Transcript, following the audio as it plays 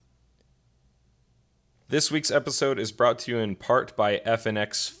This week's episode is brought to you in part by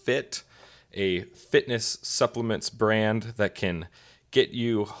FNX Fit, a fitness supplements brand that can get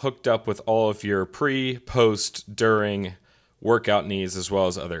you hooked up with all of your pre, post, during workout needs, as well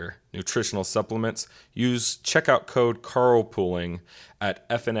as other nutritional supplements. Use checkout code carlpooling at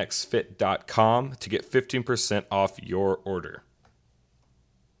fnxfit.com to get 15% off your order.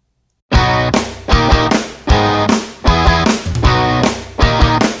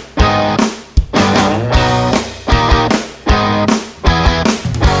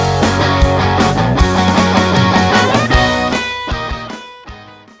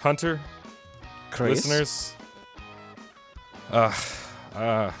 Hunter, Chris? listeners,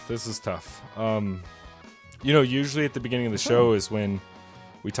 this is tough. Usually at the beginning of the show is when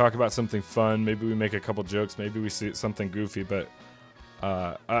we talk about something fun. Maybe we make a couple jokes. Maybe we see something goofy. But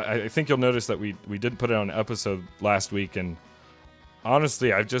I think you'll notice that we didn't put it on an episode last week. And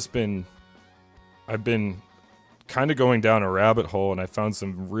honestly, I've been kind of going down a rabbit hole, and I found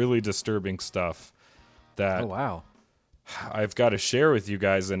some really disturbing stuff that. Oh, wow. I've got to share with you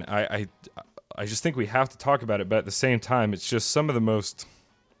guys, and I just think we have to talk about it, but at the same time, it's just some of the most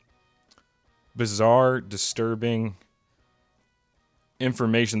bizarre, disturbing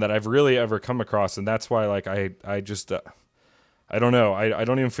information that I've really ever come across, and that's why, like, I don't know. I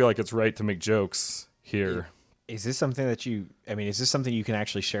don't even feel like it's right to make jokes here. Is this something that is this something you can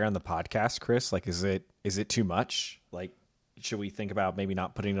actually share on the podcast, Chris? Like, is it too much? Like, should we think about maybe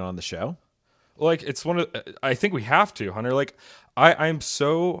not putting it on the show? Like, it's I think we have to, Hunter. Like, I'm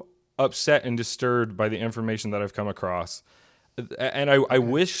so upset and disturbed by the information that I've come across. And I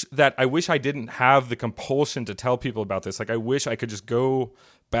wish I didn't have the compulsion to tell people about this. Like, I wish I could just go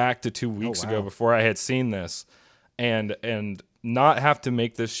back to 2 weeks ago before I had seen this and not have to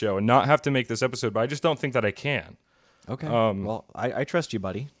make this show and not have to make this episode, but I just don't think that I can. Okay. Well, I trust you,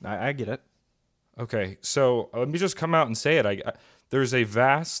 buddy. I get it. Okay. So let me just come out and say it. There's a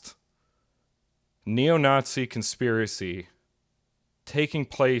vast neo-Nazi conspiracy taking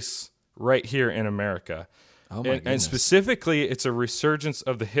place right here in America. Oh my and specifically, it's a resurgence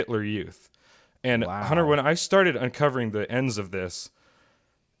of the Hitler Youth. And wow. Hunter, when I started uncovering the ends of this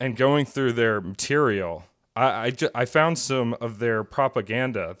and going through their material, I found some of their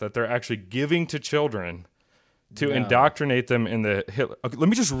propaganda that they're actually giving to children to indoctrinate them in the Hitler. Okay, let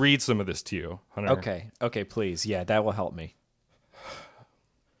me just read some of this to you, Hunter. Okay, please. Yeah, that will help me.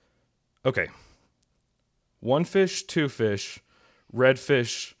 Okay. 1 fish, 2 fish, red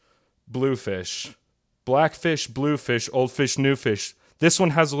fish, blue fish, black fish, blue fish, old fish, new fish. This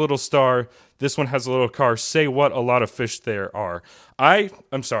one has a little star. This one has a little car. Say what a lot of fish there are.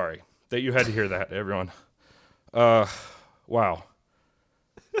 I'm sorry that you had to hear that, everyone. Wow.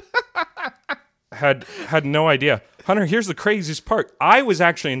 Had no idea. Hunter, here's the craziest part. I was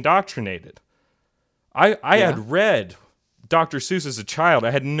actually indoctrinated. I had read Dr. Seuss as a child.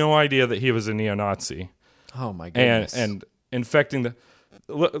 I had no idea that he was a neo-Nazi. Oh my goodness! And infecting the.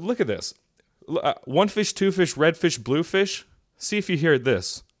 Look at this. 1 fish, 2 fish, red fish, blue fish. See if you hear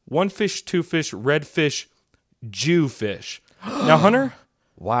this. 1 fish, 2 fish, red fish, Jew fish. Now, Hunter.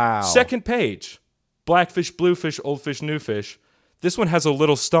 Wow. Second page. Black fish, blue fish, old fish, new fish. This one has a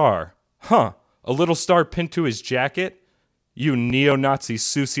little star. Huh? A little star pinned to his jacket. You neo-Nazi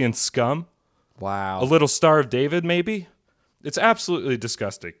Seussian scum. Wow. A little Star of David, maybe. It's absolutely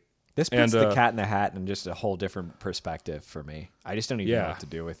disgusting. This puts the cat in the hat in just a whole different perspective for me. I just don't even know what to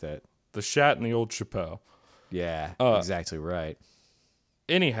do with it. The shat and the old chapeau. Yeah, exactly right.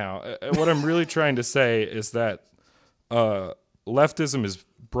 Anyhow, what I'm really trying to say is that leftism is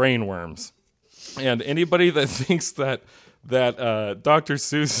brainworms. And anybody that thinks that Dr.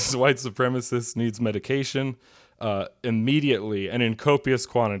 Seuss's white supremacist needs medication immediately and in copious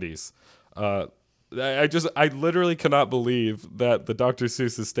quantities, I literally cannot believe that the Dr.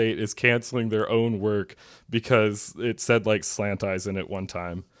 Seuss estate is canceling their own work because it said like slant eyes in it one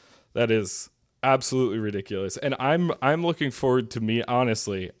time. That is absolutely ridiculous. And I'm looking forward to me,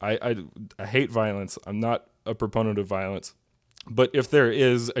 honestly, I hate violence. I'm not a proponent of violence. But if there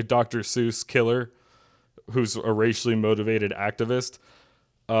is a Dr. Seuss killer who's a racially motivated activist,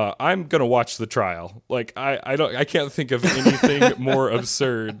 I'm gonna watch the trial. Like I can't think of anything more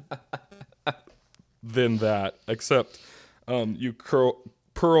absurd than that, except you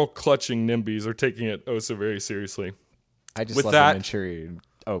pearl clutching NIMBYs are taking it oh so very seriously. I just love the Manchurian.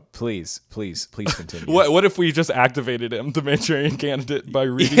 Oh, please continue. What if we just activated him, the Manchurian Candidate, by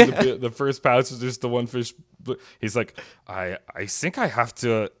reading the first passages to 1 fish? He's like, I think I have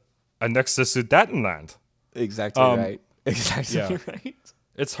to annex the Sudetenland. Exactly right. Exactly right.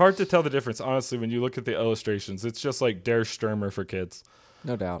 It's hard to tell the difference, honestly, when you look at the illustrations. It's just like Der Stürmer for kids.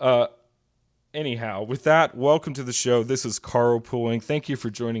 No doubt. Anyhow, with that, welcome to the show. This is Carpooling. Thank you for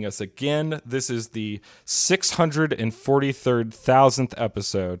joining us again. This is the 643,000th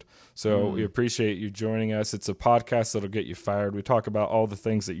episode. So we appreciate you joining us. It's a podcast that'll get you fired. We talk about all the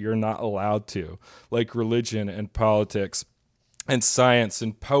things that you're not allowed to, like religion and politics and science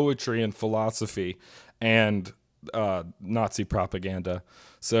and poetry and philosophy and Nazi propaganda.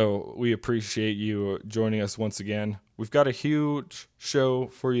 So we appreciate you joining us once again. We've got a huge show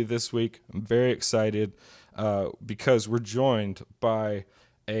for you this week. I'm very excited because we're joined by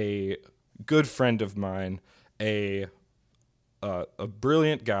a good friend of mine, a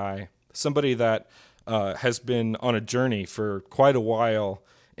brilliant guy, somebody that has been on a journey for quite a while,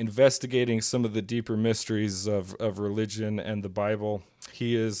 investigating some of the deeper mysteries of religion and the Bible.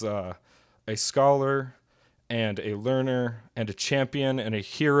 He is a scholar and a learner and a champion and a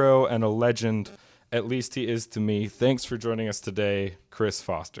hero and a legend. At least he is to me. Thanks for joining us today, Chris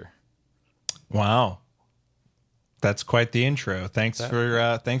Foster. Wow. That's quite the intro. Thanks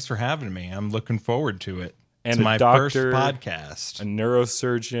for having me. I'm looking forward to it. And it's my first doctor, podcast. A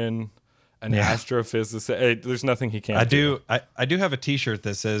neurosurgeon, an astrophysicist. Hey, there's nothing he can't do. I do have a T-shirt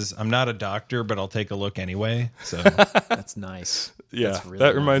that says "I'm not a doctor, but I'll take a look anyway." So That's nice. Yeah, That's really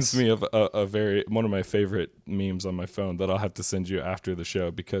that reminds nice. me of one of my favorite memes on my phone that I'll have to send you after the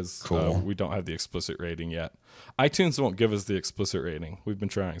show because we don't have the explicit rating yet. iTunes won't give us the explicit rating. We've been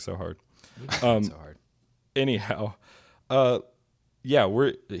trying so hard. So hard. Anyhow,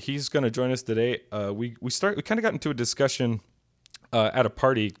 he's going to join us today. We kind of got into a discussion at a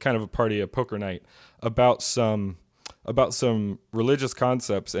party, a poker night, about some religious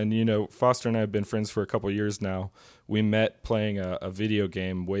concepts. And Foster and I have been friends for a couple of years now. We met playing a video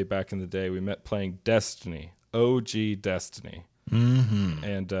game way back in the day. We met playing Destiny, OG Destiny. Mm-hmm.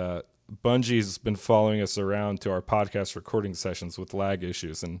 And Bungie's been following us around to our podcast recording sessions with lag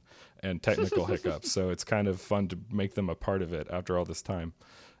issues and technical hiccups. So it's kind of fun to make them a part of it after all this time.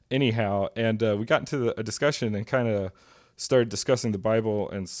 Anyhow, and we got into a discussion and kind of started discussing the Bible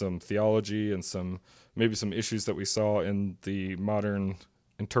and some theology and maybe some issues that we saw in the modern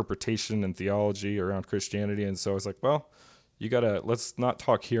interpretation and theology around Christianity. And so I was like, well, let's not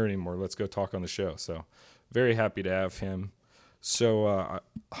talk here anymore. Let's go talk on the show. So very happy to have him. So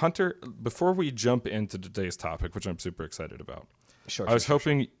Hunter, before we jump into today's topic, which I'm super excited about, I was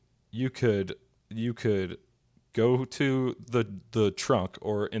hoping you could go to the trunk,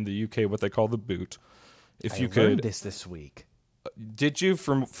 or in the UK, what they call the boot. If you could, learned this week. Did you,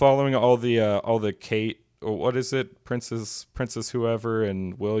 from following all the Kate, or what is it, Princess whoever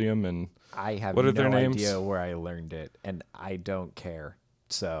and William, and I have what are their names? idea where I learned it, and I don't care.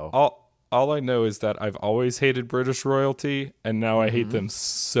 So all I know is that I've always hated British royalty, and now I hate them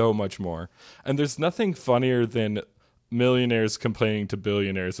so much more. And there's nothing funnier than millionaires complaining to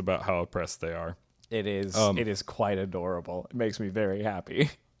billionaires about how oppressed they are. it is quite adorable. It makes me very happy.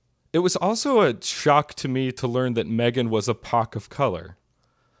 It was also a shock to me to learn that Meghan was a pock of color,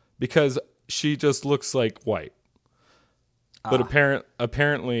 because she just looks like white. But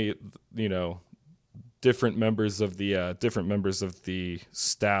apparently, different members of the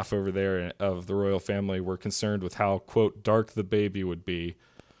staff over there of the royal family were concerned with how, quote, dark the baby would be.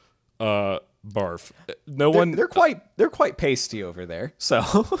 Barf. They're quite pasty over there. So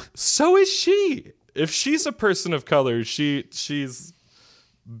So is she. If she's a person of color, she's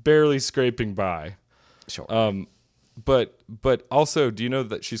barely scraping by. sure. But also, do you know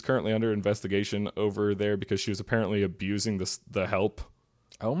that she's currently under investigation over there because she was apparently abusing the help?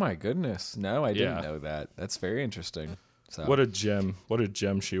 Oh my goodness. No, I didn't Yeah. know that. That's very interesting. So What a gem. What a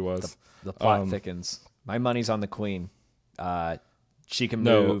gem she was. the plot thickens. My money's on the queen. She can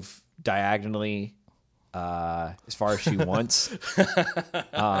No. move diagonally as far as she wants.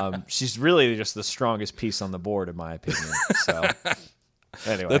 She's really just the strongest piece on the board, in my opinion. So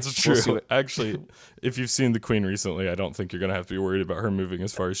anyway, That's true. we'll see what- Actually, if you've seen the Queen recently, I don't think you're going to have to be worried about her moving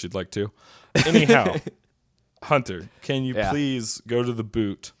as far as she'd like to. Anyhow, Hunter, can you please go to the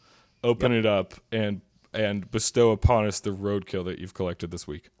boot, open it up, and bestow upon us the roadkill that you've collected this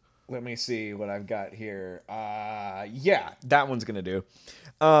week? Let me see what I've got here. Yeah, that one's gonna do.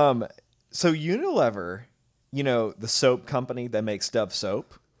 So Unilever, the soap company that makes Dove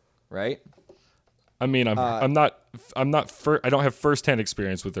soap, right? I mean, I don't have firsthand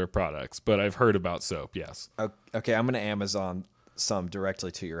experience with their products, but I've heard about soap. Yes, Okay, I'm gonna Amazon some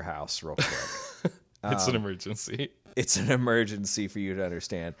directly to your house real quick. it's an emergency. It's an emergency for you to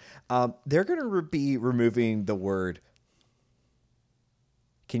understand. They're gonna be removing the word.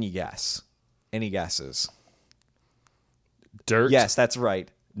 Can you guess? Any guesses? Dirt. Yes, that's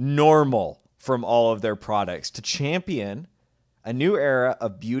right. Normal from all of their products to champion a new era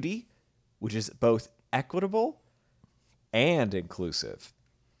of beauty which is both equitable and inclusive.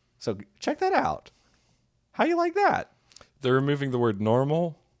 So check that out. How you like that? They're removing the word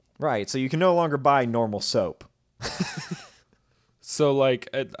normal. Right, so you can no longer buy normal soap. So, like,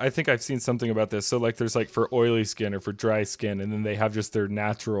 I think I've seen something about this. So, like, there's, like, for oily skin or for dry skin, and then they have just their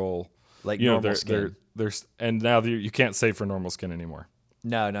natural, Like you know, normal skin. And now you can't say for normal skin anymore.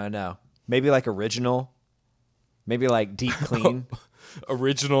 No. Maybe like original. Maybe like deep clean.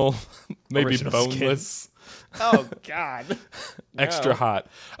 Original, maybe Original boneless, Oh, God. extra hot.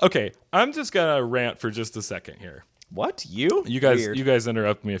 Okay, I'm just going to rant for just a second here. What? You? You guys, Weird. you guys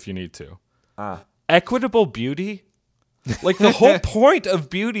interrupt me if you need to. Equitable beauty? Like, the whole point of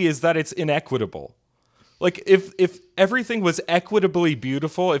beauty is that it's inequitable. Like, if everything was equitably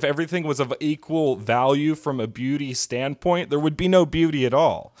beautiful, if everything was of equal value from a beauty standpoint, there would be no beauty at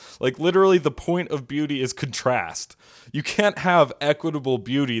all. Like, literally, the point of beauty is contrast. You can't have equitable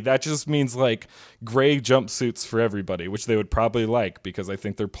beauty. That just means, like, gray jumpsuits for everybody, which they would probably like because I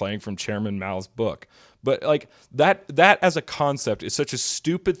think they're playing from Chairman Mao's book. But, like, that as a concept is such a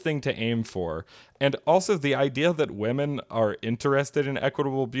stupid thing to aim for. And also the idea that women are interested in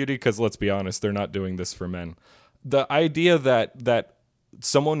equitable beauty, because let's be honest, they're not doing this for men. The idea that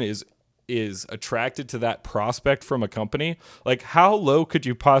someone is attracted to that prospect from a company, like, how low could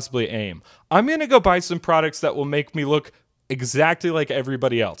you possibly aim? I'm going to go buy some products that will make me look exactly like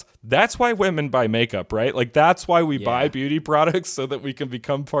everybody else. That's why women buy makeup, right? Like, that's why we buy beauty products, so that we can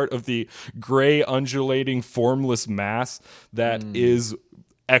become part of the gray, undulating, formless mass that is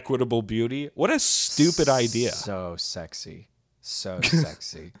equitable beauty. What a stupid idea. So sexy. So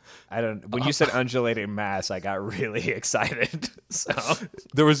sexy. When you said undulating mass, I got really excited. So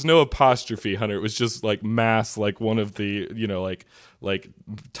There was no apostrophe, Hunter. It was just like mass, like one of the, you know, like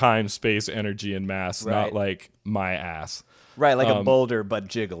time, space, energy, and mass, Right. not like my ass. right, like a boulder but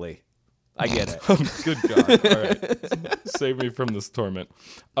jiggly. I get it. Good God. All right. Save me from this torment.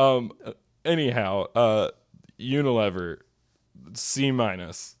 Anyhow, Unilever, C-.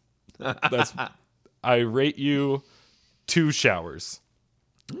 That's I rate you 2 showers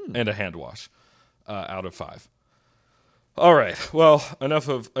and a hand wash out of 5. All right. Well, enough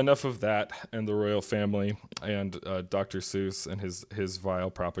of that and the royal family and Dr. Seuss and his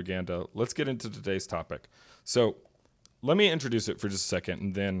vile propaganda. Let's get into today's topic. So let me introduce it for just a second,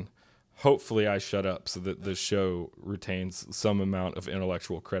 and then hopefully I shut up so that the show retains some amount of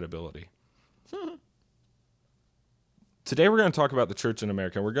intellectual credibility. Today we're going to talk about the church in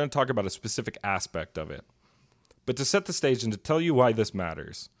America. We're going to talk about a specific aspect of it. But to set the stage and to tell you why this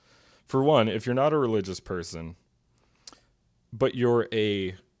matters, for one, if you're not a religious person, but you're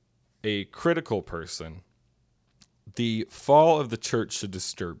a critical person, the fall of the church should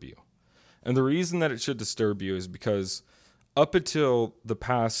disturb you. And the reason that it should disturb you is because up until the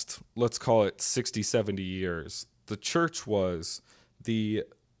past, let's call it 60, 70 years, the church was the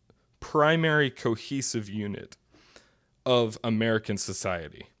primary cohesive unit of American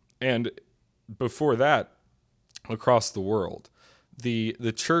society. And before that, across the world, the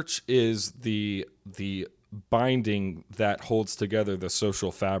church is the binding that holds together the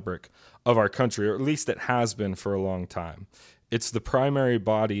social fabric of our country, or at least it has been for a long time. It's the primary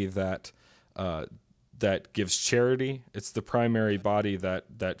body that gives charity. It's the primary body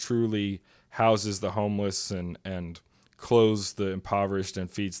that truly houses the homeless and clothes the impoverished and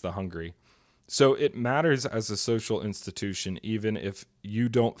feeds the hungry. So it matters as a social institution, even if you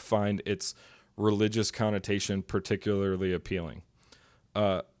don't find its religious connotation particularly appealing.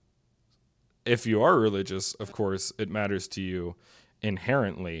 If you are religious, of course, it matters to you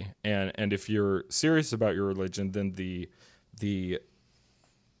inherently. And if you're serious about your religion, then the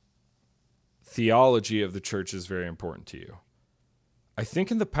theology of the church is very important to you. I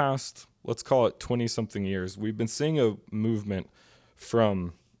think in the past, let's call it 20-something years, we've been seeing a movement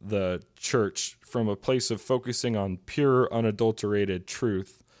from the church from a place of focusing on pure, unadulterated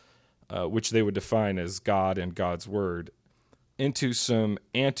truth, which they would define as God and God's word, into some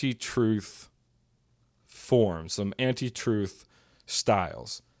anti-truth forms, some anti-truth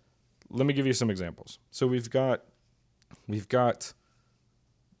styles. Let me give you some examples. So we've got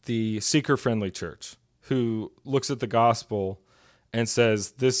the seeker-friendly church who looks at the gospel and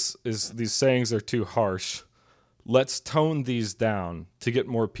says, these sayings are too harsh. Let's tone these down to get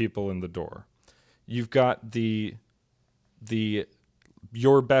more people in the door. You've got the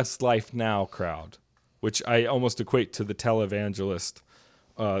your best life now crowd, which I almost equate to the televangelist,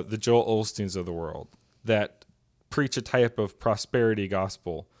 the Joel Osteens of the world, that preach a type of prosperity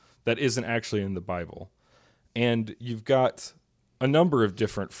gospel that isn't actually in the Bible. And you've got a number of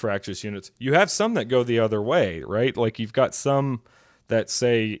different fractious units. You have some that go the other way, right? Like you've got some that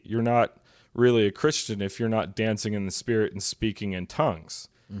say you're not really a Christian if you're not dancing in the Spirit and speaking in tongues,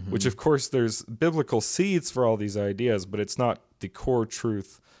 which, of course, there's biblical seeds for all these ideas, but it's not the core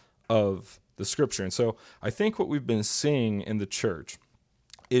truth of the Scripture. And so I think what we've been seeing in the church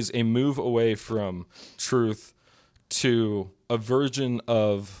is a move away from truth to a version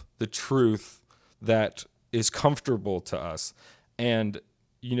of the truth that is comfortable to us. And,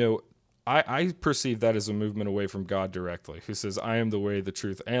 I perceive that as a movement away from God directly, who says, I am the way, the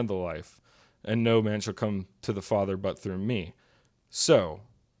truth, and the life, and no man shall come to the Father but through me. So,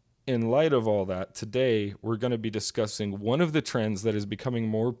 in light of all that, today we're going to be discussing one of the trends that is becoming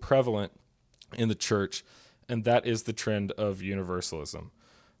more prevalent in the church, and that is the trend of universalism.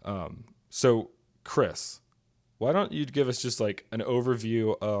 So, Chris, why don't you give us just like an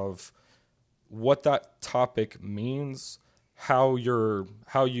overview of what that topic means, how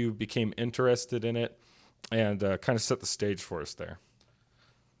you became interested in it, and kind of set the stage for us there.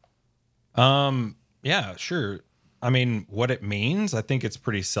 Yeah, sure. I mean, what it means, I think it's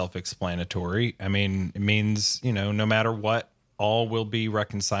pretty self-explanatory. I mean, it means, no matter what, all will be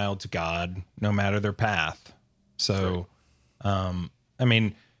reconciled to God, no matter their path. So, I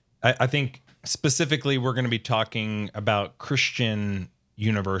think specifically we're going to be talking about Christian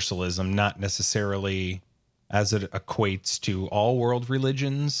universalism, not necessarily as it equates to all world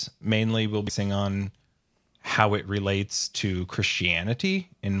religions. Mainly we'll be focusing on how it relates to Christianity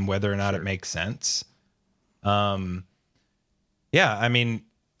and whether or not it makes sense. From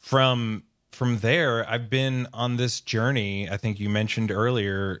there, I've been on this journey, I think you mentioned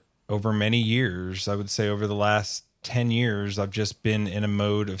earlier, over many years. I would say over the last 10 years, I've just been in a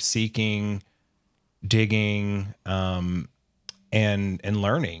mode of seeking, digging, and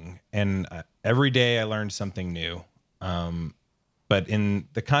learning. And every day I learned something new. But in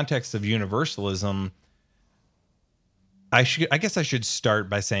the context of universalism, I guess I should start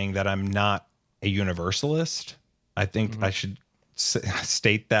by saying that I'm not a universalist. I think I should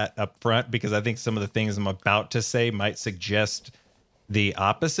state that up front, because I think some of the things I'm about to say might suggest the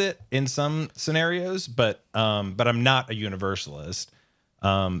opposite in some scenarios, but I'm not a universalist.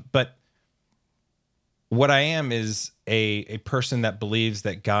 But what I am is a person that believes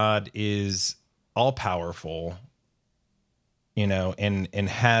that God is all powerful, and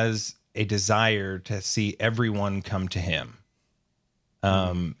has a desire to see everyone come to him.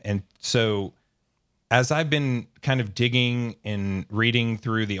 And so as I've been kind of digging and reading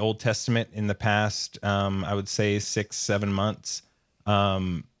through the Old Testament in the past, I would say 6-7 months,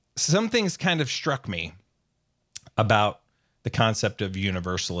 some things kind of struck me about the concept of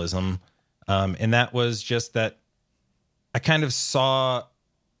universalism. And that was just that I kind of saw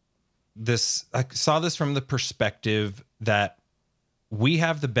this from the perspective that we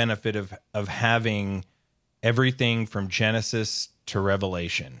have the benefit of having everything from Genesis to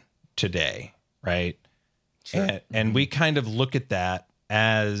Revelation today, right? Sure. And we kind of look at that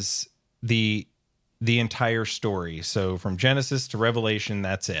as the entire story. So from Genesis to Revelation,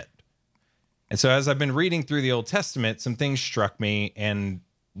 that's it. And so as I've been reading through the Old Testament, some things struck me, and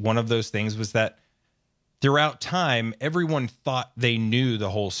one of those things was that throughout time, everyone thought they knew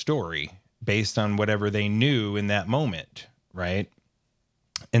the whole story based on whatever they knew in that moment, right?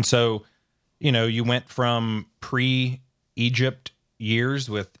 And so, you went from pre-Egypt years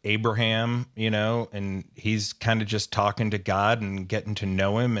with Abraham, and he's kind of just talking to God and getting to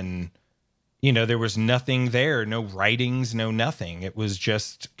know him. And, there was nothing there, no writings, no nothing. It was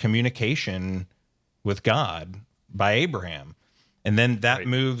just communication with God by Abraham. And then that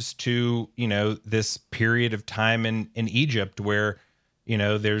moves to, this period of time in Egypt where,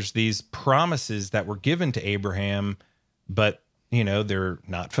 there's these promises that were given to Abraham, but, they're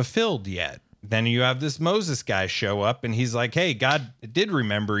not fulfilled yet. Then you have this Moses guy show up, and he's like, hey, God did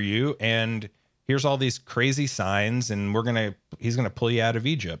remember you, and here's all these crazy signs, and he's going to pull you out of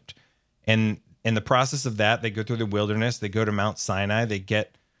Egypt. And in the process of that, they go through the wilderness, they go to Mount Sinai, they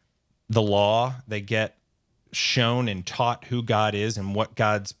get the law, they get shown and taught who God is and what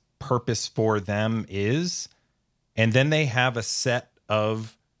God's purpose for them is. And then they have a set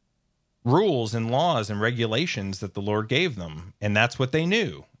of rules and laws and regulations that the Lord gave them. And that's what they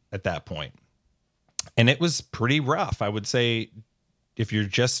knew at that point. And it was pretty rough. I would say if you're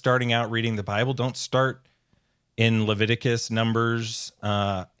just starting out reading the Bible, don't start in Leviticus, Numbers.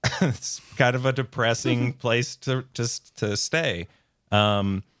 It's kind of a depressing place to stay.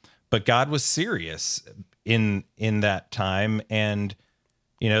 But God was serious in that time. And,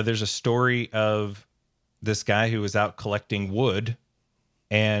 there's a story of this guy who was out collecting wood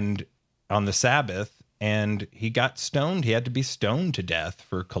and on the Sabbath, and he got stoned. He had to be stoned to death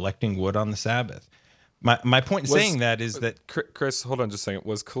for collecting wood on the Sabbath. My point in saying that is that Chris, hold on just a second.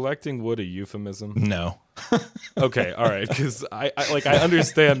 Was collecting wood a euphemism? no. Okay, all right, because I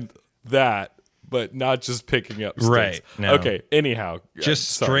understand that, but not just picking up sticks. Right, no. Okay, anyhow. Just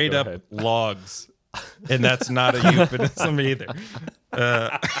sorry, straight go up ahead. logs. And that's not a euphemism either.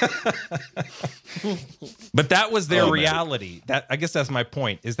 But that was their reality. That I guess that's my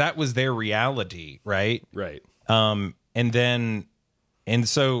point, is that was their reality, right? Right. And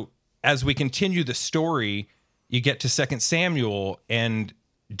so as we continue the story, you get to 2 Samuel, and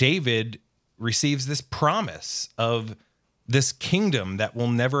David receives this promise of this kingdom that will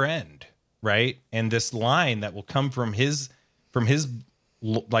never end, right? And this line that will come from his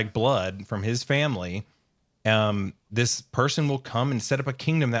like blood, from his family. This person will come and set up a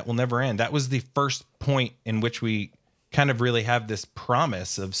kingdom that will never end. That was the first point in which we kind of really have this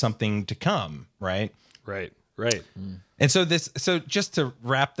promise of something to come, right? Right. And so just to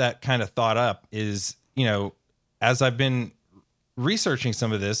wrap that kind of thought up is, as I've been researching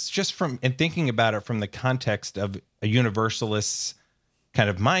some of this, just from and thinking about it from the context of a universalist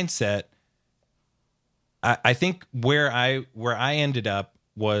kind of mindset, I think where I ended up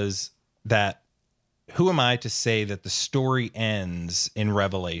was that, who am I to say that the story ends in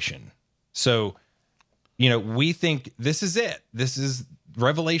Revelation? So, we think this is it.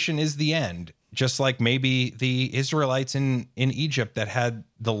 Revelation is the end. Just like maybe the Israelites in Egypt that had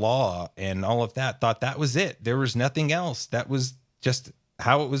the law and all of that thought that was it. There was nothing else. That was just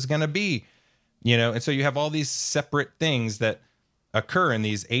how it was going to be, And so you have all these separate things that occur in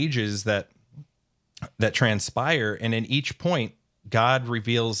these ages that transpire. And in each point, God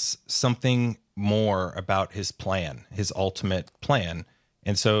reveals something more about his plan, his ultimate plan.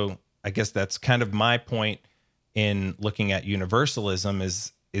 And so I guess that's kind of my point in looking at universalism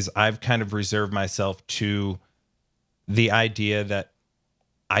is I've kind of reserved myself to the idea that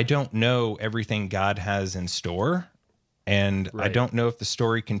I don't know everything God has in store, and I don't know if the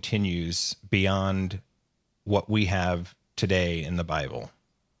story continues beyond what we have today in the Bible.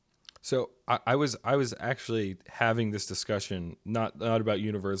 So I was actually having this discussion, not about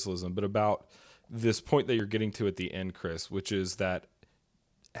universalism, but about this point that you're getting to at the end, Chris, which is that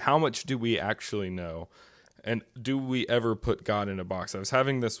how much do we actually know? And do we ever put God in a box? I was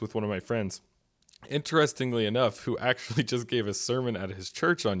having this with one of my friends, interestingly enough, who actually just gave a sermon at his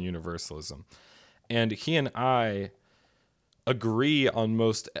church on universalism. And he and I agree on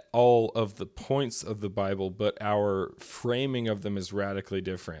most all of the points of the Bible, but our framing of them is radically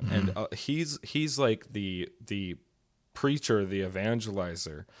different. Mm-hmm. And he's like the preacher, the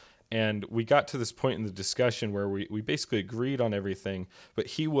evangelizer. And we got to this point in the discussion where we basically agreed on everything, but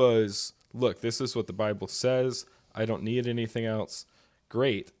he was, look, this is what the Bible says. I don't need anything else.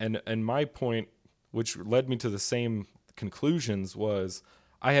 Great. And my point, which led me to the same conclusions, was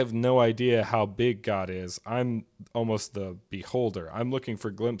I have no idea how big God is. I'm almost the beholder. I'm looking for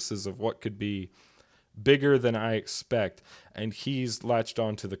glimpses of what could be bigger than I expect. And he's latched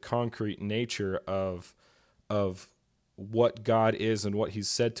on to the concrete nature of what God is and what he's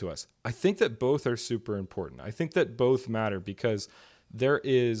said to us. I think that both are super important. I think that both matter because there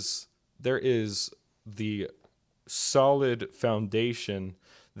is the solid foundation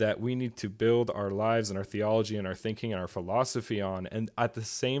that we need to build our lives and our theology and our thinking and our philosophy on. And at the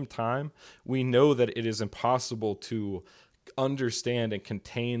same time, we know that it is impossible to understand and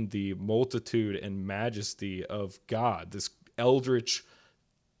contain the multitude and majesty of God, this eldritch,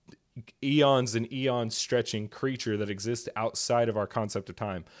 eons and eons stretching creature that exists outside of our concept of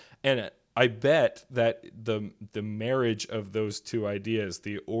time. And I bet that the marriage of those two ideas,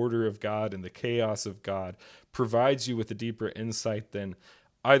 the order of God and the chaos of God, provides you with a deeper insight than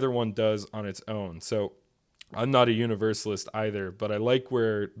either one does on its own. So I'm not a universalist either, but I like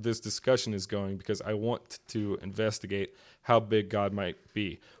where this discussion is going because I want to investigate how big God might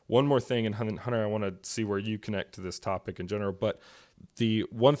be. One more thing, and Hunter, I want to see where you connect to this topic in general, but the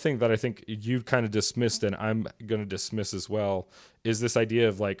one thing that I think you kind of dismissed and I'm going to dismiss as well is this idea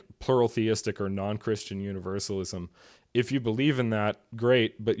of like plural theistic or non-Christian universalism. If you believe in that,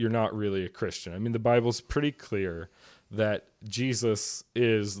 great, but you're not really a Christian. I mean, the Bible's pretty clear that Jesus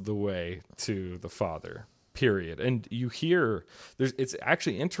is the way to the Father, period. And you hear, it's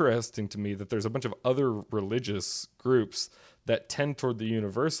actually interesting to me that there's a bunch of other religious groups that tend toward the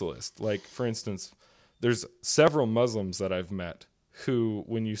universalist. Like, for instance, there's several Muslims that I've met who,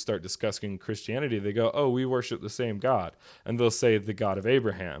 when you start discussing Christianity, they go, oh, we worship the same God. And they'll say the God of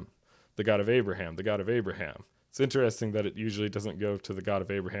Abraham, the God of Abraham, the God of Abraham. It's interesting that it usually doesn't go to the God of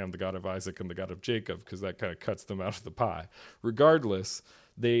Abraham, the God of Isaac, and the God of Jacob, because that kind of cuts them out of the pie. Regardless,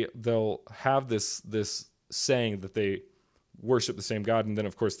 they'll have this saying that they worship the same God. And then,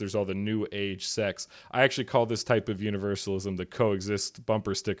 of course, there's all the new age sects. I actually call this type of universalism the coexist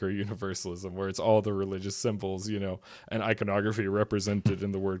bumper sticker universalism, where it's all the religious symbols, and iconography represented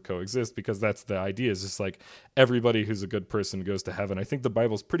in the word coexist, because that's the idea. Is just like everybody who's a good person goes to heaven. I think the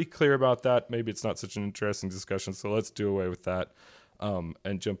Bible's pretty clear about that. Maybe it's not such an interesting discussion, so let's do away with that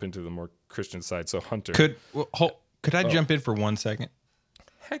and jump into the more Christian side. So Hunter. Could I jump in for 1 second?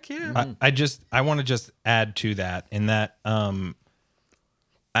 Heck yeah. I want to just add to that, in that I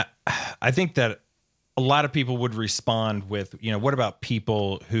think that a lot of people would respond with, what about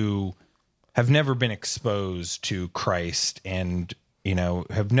people who have never been exposed to Christ and,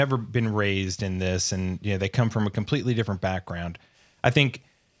 have never been raised in this, and, they come from a completely different background. I think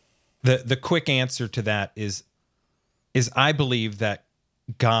the quick answer to that is I believe that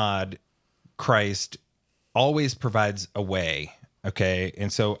God, Christ, always provides a way. Okay.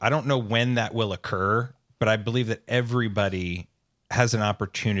 And so I don't know when that will occur, but I believe that everybody has an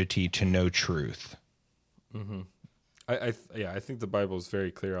opportunity to know truth. Mm-hmm. I think the Bible is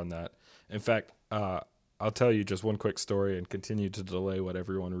very clear on that. In fact, I'll tell you just one quick story and continue to delay what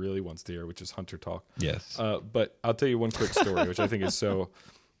everyone really wants to hear, which is Hunter talk. Yes. But I'll tell you one quick story, which I think is so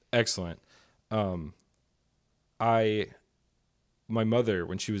excellent. My mother,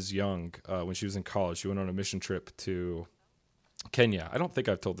 when she was young, when she was in college, she went on a mission trip to Kenya. I don't think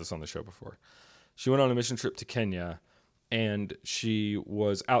I've told this on the show before. She went on a mission trip to Kenya, and she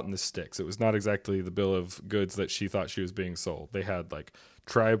was out in the sticks. It was not exactly the bill of goods that she thought she was being sold. They had like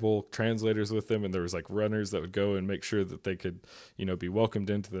tribal translators with them, and there was like runners that would go and make sure that they could, be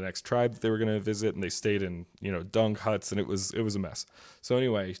welcomed into the next tribe that they were going to visit. And they stayed in, dung huts, and it was a mess. So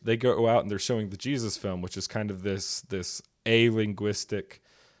anyway, they go out and they're showing the Jesus film, which is kind of this a-linguistic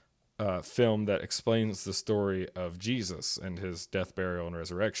film that explains the story of Jesus and his death, burial, and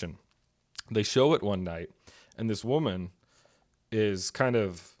resurrection. They show it one night, and this woman is kind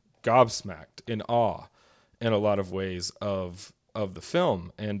of gobsmacked, in awe, in a lot of ways of the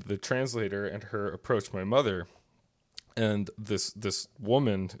film. And the translator and her approach my mother, and this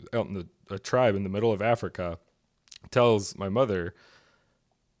woman out in a tribe in the middle of Africa tells my mother,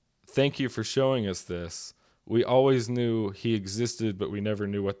 "Thank you for showing us this. We always knew he existed, but we never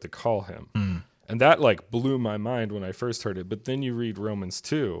knew what to call him." And that like blew my mind when I first heard it. But then you read Romans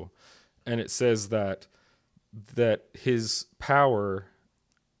 2, and it says that his power,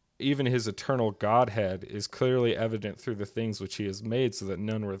 even his eternal Godhead, is clearly evident through the things which he has made, so that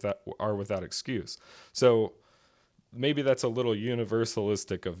none are without excuse. So maybe that's a little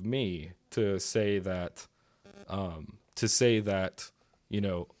universalistic of me to say that,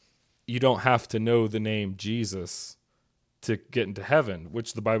 you don't have to know the name Jesus to get into heaven,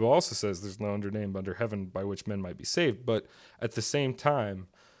 which the Bible also says there's no other name under heaven by which men might be saved. But at the same time,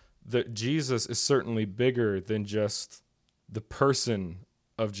 that Jesus is certainly bigger than just the person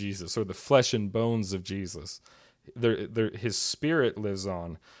of Jesus or the flesh and bones of Jesus. His spirit lives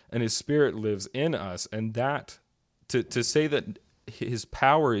on, and his spirit lives in us. And that, to say that his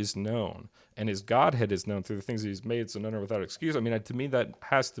power is known and his Godhead is known through the things he's made, so none are without excuse. I mean, to me, that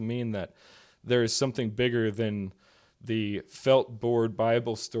has to mean that there is something bigger than the felt board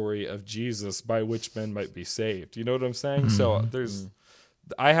Bible story of Jesus by which men might be saved. You know what I'm saying? Mm-hmm. So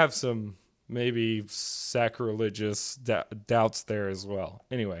I have some maybe sacrilegious doubts there as well.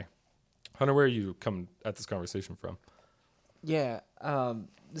 Anyway, Hunter, where are you coming at this conversation from? Yeah,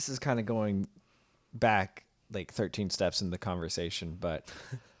 this is kind of going back like 13 steps in the conversation, but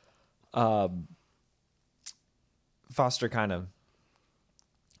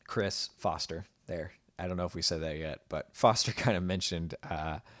Chris Foster there. I don't know if we said that yet, but Foster kind of mentioned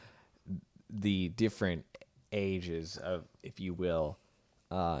the different ages of, if you will,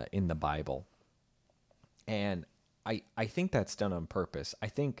 in the Bible. And I think that's done on purpose. I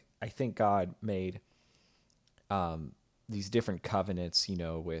think God made these different covenants,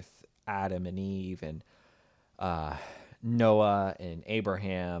 with Adam and Eve and Noah and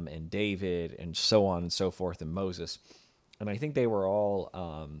Abraham and David and so on and so forth, and Moses. And I think they were all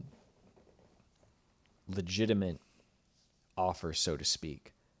legitimate offers, so to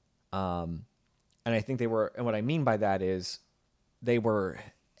speak. And I think they were, and what I mean by that is they were,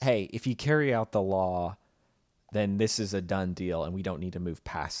 hey, if you carry out the law, then this is a done deal and we don't need to move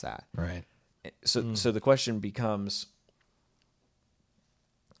past that. Right. So the question becomes,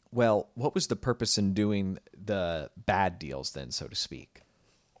 well, what was the purpose in doing the bad deals then, so to speak?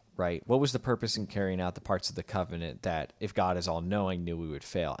 Right? What was the purpose in carrying out the parts of the covenant that, if God is all-knowing, knew we would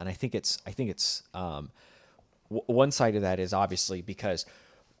fail? And I think it's one side of that is obviously because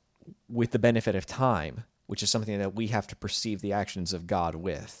with the benefit of time, which is something that we have to perceive the actions of God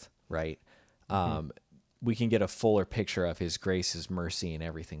with, right? Mm-hmm. we can get a fuller picture of his grace, his mercy, and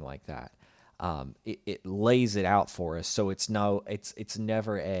everything like that. It lays it out for us, so it's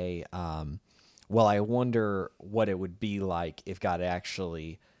never a well, I wonder what it would be like if God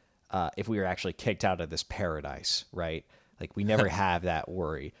actually if we were actually kicked out of this paradise, right? Like we never have that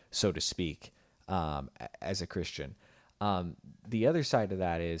worry, so to speak, as a Christian. The other side of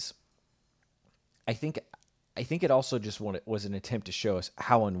that is, I think it also just was an attempt to show us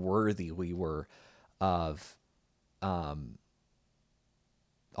how unworthy we were of all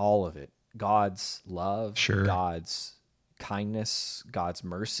of it. God's love, Sure. God's kindness, God's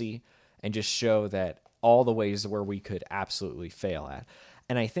mercy, and just show that all the ways where we could absolutely fail at.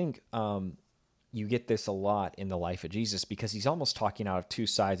 And I think you get this a lot in the life of Jesus because he's almost talking out of two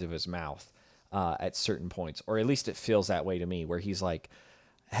sides of his mouth at certain points, or at least it feels that way to me, where he's like,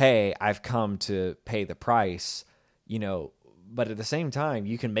 hey, I've come to pay the price, but at the same time,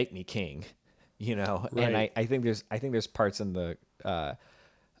 you can make me king, Right. And I think there's parts in the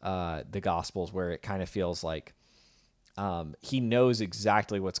Gospels where it kind of feels like he knows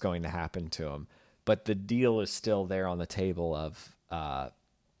exactly what's going to happen to him, but the deal is still there on the table of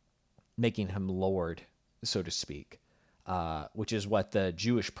making him Lord, so to speak, which is what the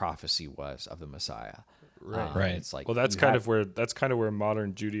Jewish prophecy was of the Messiah. Right. Right. It's like, Well, that's kind of where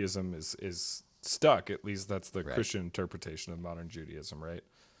modern Judaism is stuck. At least that's the Christian interpretation of modern Judaism, right?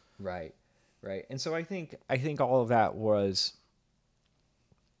 Right. Right. And so I think all of that was,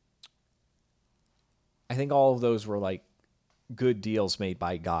 I think all of those were like good deals made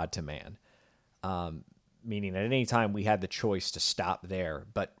by God to man. Meaning at any time we had the choice to stop there,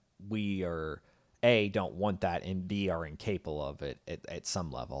 but we are A, don't want that, and B, are incapable of it at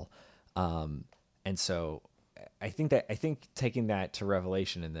some level. And so I think taking that to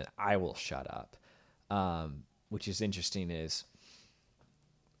Revelation and then I will shut up, which is interesting, is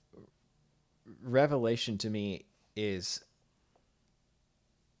Revelation to me is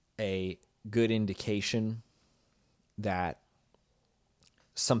a good indication that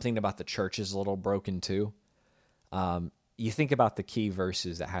something about the church is a little broken too. You think about the key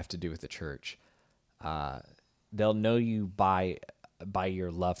verses that have to do with the church. They'll know you by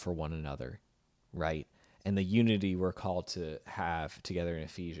your love for one another, right? And the unity we're called to have together in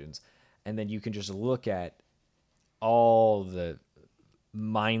Ephesians. And then you can just look at all the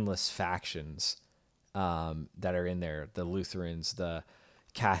mindless factions that are in there: the Lutherans, the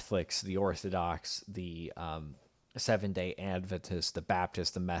Catholics, the Orthodox, the Seventh-day Adventists, the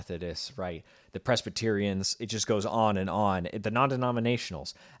Baptists, the Methodists, right? The Presbyterians. It just goes on and on. The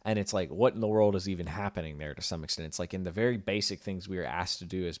non-denominationals. And it's like, what in the world is even happening there to some extent? It's like in the very basic things we are asked to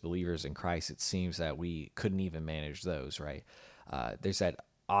do as believers in Christ, it seems that we couldn't even manage those, right? There's that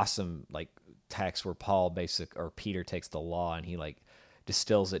awesome like text where Peter takes the law and he like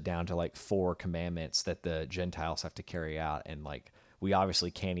distills it down to like 4 commandments that the Gentiles have to carry out. And like, we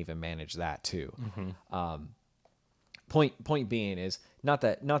obviously can't even manage that too. Mm-hmm. Point being is not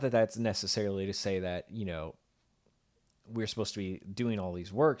that that's necessarily to say that, we're supposed to be doing all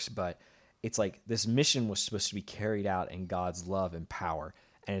these works, but it's like this mission was supposed to be carried out in God's love and power,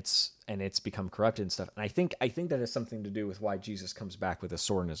 and it's become corrupted and stuff. And I think that has something to do with why Jesus comes back with a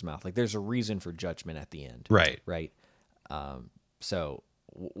sword in his mouth. Like there's a reason for judgment at the end. Right. Right. So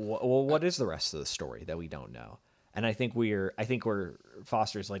what is the rest of the story that we don't know? And I think where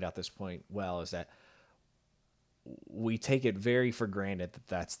Foster's laid out this point well is that we take it very for granted that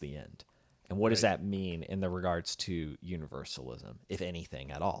that's the end. And what does that mean in the regards to universalism, if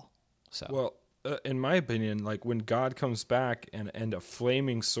anything at all? So, well, in my opinion, like when God comes back and a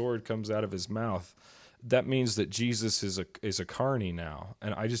flaming sword comes out of his mouth, that means that Jesus is a carny now.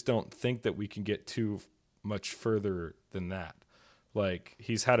 And I just don't think that we can get too much further than that. Like,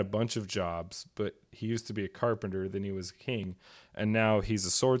 he's had a bunch of jobs, but he used to be a carpenter, then he was a king, and now he's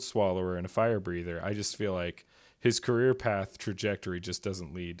a sword swallower and a fire breather. I just feel like his career path trajectory just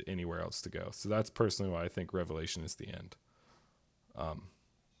doesn't lead anywhere else to go. So that's personally why I think Revelation is the end.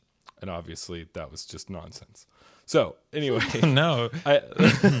 And obviously that was just nonsense. So anyway, No.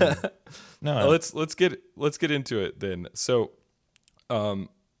 let's get into it then. So,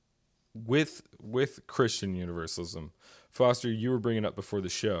 with Christian Universalism, Foster, you were bringing up before the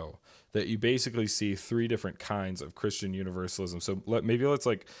show that you basically see 3 different kinds of Christian Universalism. So let's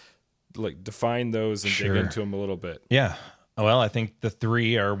define those and dig into them a little bit. Yeah. Well, I think the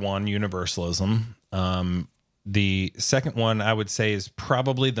 3 are: 1, universalism. The second one I would say is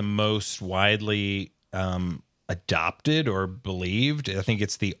probably the most widely adopted or believed. I think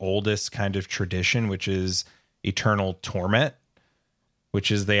it's the oldest kind of tradition, which is eternal torment,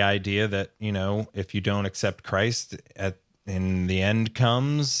 which is the idea that, if you don't accept Christ in the end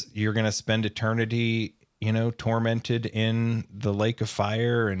comes, you're going to spend eternity tormented in the lake of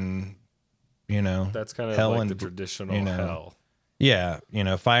fire and, That's kind of hell like and the traditional hell. Yeah,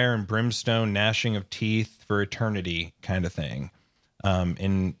 fire and brimstone, gnashing of teeth for eternity kind of thing.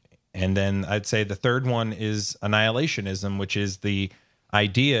 And then I'd say the third one is annihilationism, which is the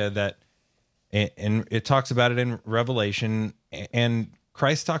idea that, and it talks about it in Revelation, and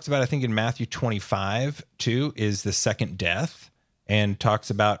Christ talks about, I think in Matthew 25 too, is the second death, and talks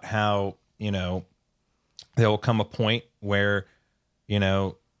about how, there will come a point where,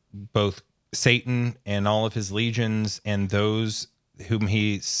 both Satan and all of his legions and those whom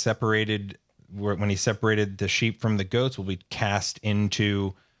he separated, when he separated the sheep from the goats, will be cast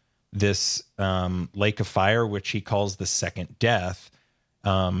into this lake of fire, which he calls the second death.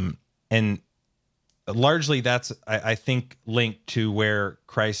 And largely that's, I think, linked to where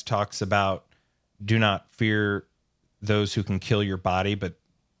Christ talks about, do not fear those who can kill your body, but,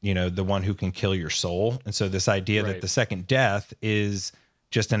 the one who can kill your soul. And so this idea that the second death is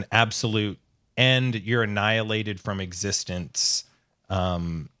just an absolute end, you're annihilated from existence,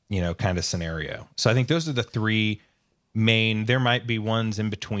 kind of scenario. So I think those are the three main. There might be ones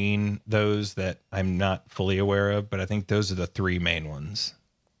in between those that I'm not fully aware of, but I think those are the three main ones.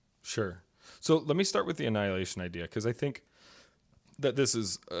 Sure. So let me start with the annihilation idea, because I think that this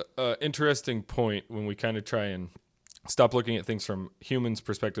is an interesting point when we kind of try and stop looking at things from humans'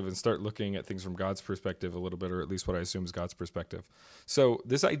 perspective and start looking at things from God's perspective a little bit, or at least what I assume is God's perspective. So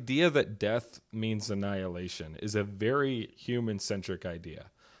this idea that death means annihilation is a very human-centric idea.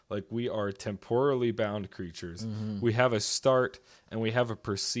 Like, we are temporally bound creatures. Mm-hmm. We have a start and we have a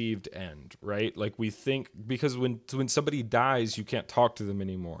perceived end, right? Like, we think, because when somebody dies, you can't talk to them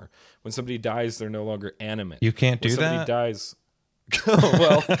anymore. When somebody dies, they're no longer animate. You can't do that? When somebody dies...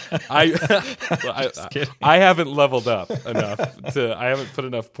 well, I haven't leveled up enough I haven't put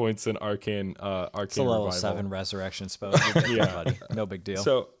enough points in arcane it's a level revival. 7 resurrection spell. Yeah, buddy. No big deal.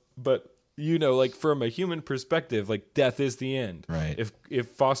 So, but like, from a human perspective, like, death is the end. Right. If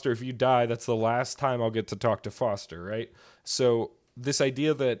Foster, if you die, that's the last time I'll get to talk to Foster, right? So this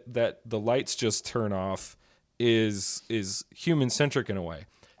idea that the lights just turn off is human centric in a way.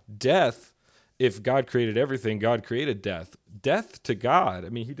 Death, if God created everything, God created death. Death to God, I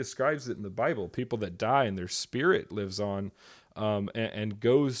mean, he describes it in the Bible. People that die and their spirit lives on and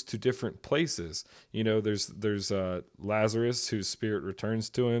goes to different places. There's Lazarus, whose spirit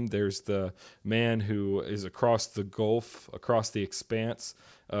returns to him. There's the man who is across the gulf, across the expanse,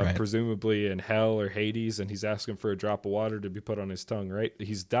 presumably in hell or Hades, and he's asking for a drop of water to be put on his tongue, right?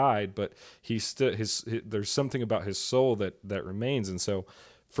 He's died, but he's still, there's something about his soul that remains. And so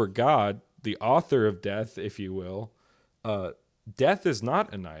for God, the author of death, if you will, death is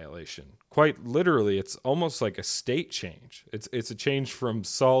not annihilation. Quite literally, it's almost like a state change. It's a change from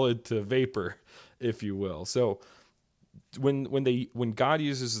solid to vapor, if you will. So when God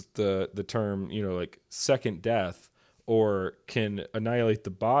uses the term, like second death, or can annihilate the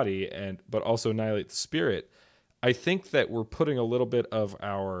body but also annihilate the spirit, I think that we're putting a little bit of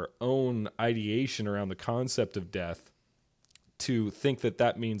our own ideation around the concept of death to think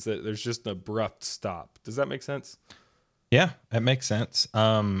that means that there's just an abrupt stop. Does that make sense? Yeah, that makes sense.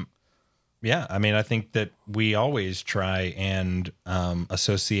 Yeah, I mean, I think that we always try and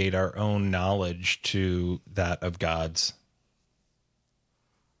associate our own knowledge to that of God's.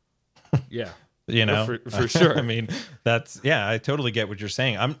 Yeah. For sure. I mean, I totally get what you're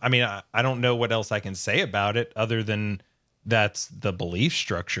saying. I don't know what else I can say about it other than that's the belief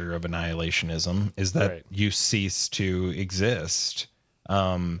structure of annihilationism, is that you cease to exist.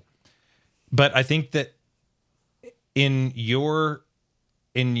 But I think that in your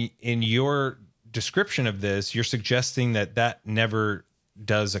description of this, you're suggesting that never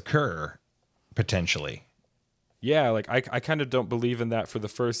does occur, potentially. Yeah, like I kind of don't believe in that for the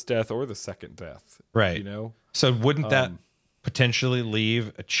first death or the second death. Right. So wouldn't that potentially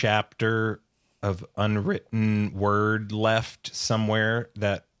leave a chapter of unwritten word left somewhere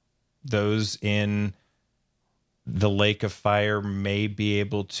that those in the lake of fire may be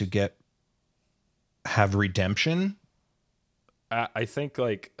able to have redemption? I think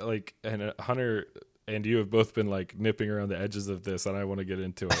like and Hunter and you have both been like nipping around the edges of this, and I want to get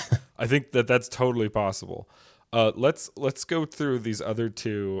into it. I think that's totally possible. Let's go through these other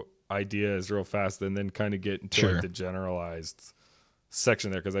two ideas real fast, and then kind of get into like the generalized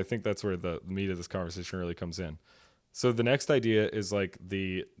section there, because I think that's where the meat of this conversation really comes in. So the next idea is like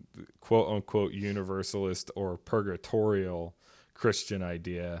the quote unquote universalist or purgatorial Christian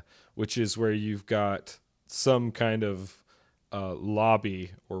idea, which is where you've got some kind of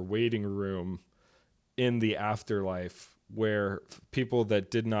lobby or waiting room in the afterlife, where people that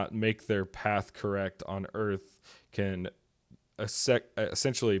did not make their path correct on earth can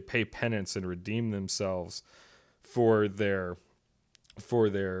essentially pay penance and redeem themselves for their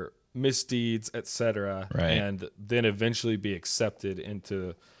misdeeds, etc., Right. and then eventually be accepted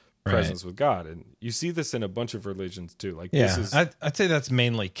into presence with God. And you see this in a bunch of religions too. Like Yeah, this is I'd say that's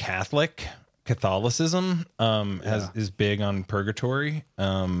mainly Catholicism is big on purgatory,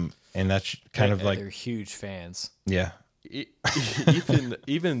 and that's kind of like they're huge fans. yeah,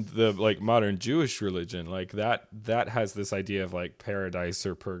 even the like modern Jewish religion, like that has this idea of like paradise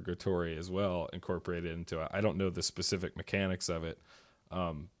or purgatory as well incorporated into it. I don't know the specific mechanics of it,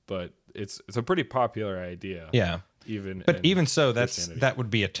 but it's a pretty popular idea. yeah. Even so, that would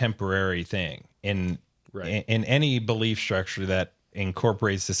be a temporary thing in any belief structure that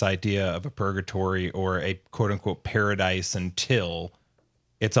incorporates this idea of a purgatory or a quote unquote paradise until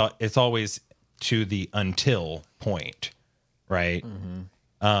it's always to the until point, right?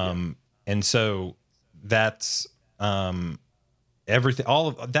 And so that's everything. All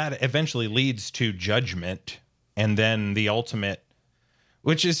of that eventually leads to judgment, and then the ultimate,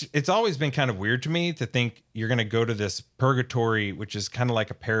 which is, it's always been kind of weird to me to think you're going to go to this purgatory, which is kind of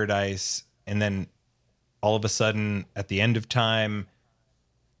like a paradise, and then all of a sudden at the end of time,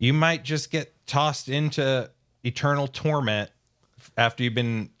 you might just get tossed into eternal torment after you've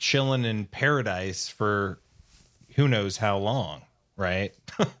been chilling in paradise for who knows how long, right?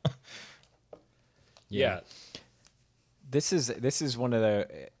 Yeah. This is one of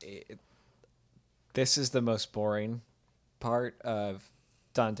this is the most boring part of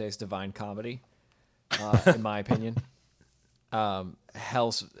Dante's Divine Comedy, in my opinion.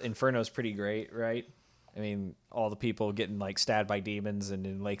 Inferno's pretty great, right? I mean, all the people getting like stabbed by demons and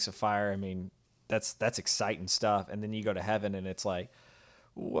in lakes of fire. I mean, that's exciting stuff. And then you go to heaven and it's like,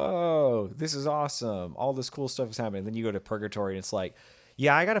 whoa, this is awesome. All this cool stuff is happening. And then you go to purgatory and it's like,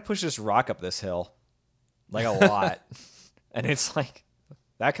 yeah, I got to push this rock up this hill, like a lot. And it's like,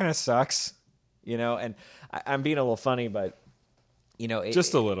 that kind of sucks, you know? And I'm being a little funny, but you know,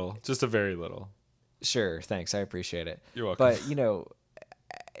 just a little, just a very little. Sure. Thanks. I appreciate it. You're welcome. But you know,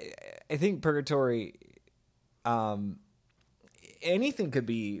 I think purgatory, anything could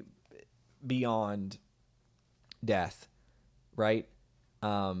be beyond death, right?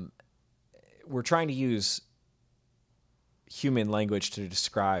 We're trying to use human language to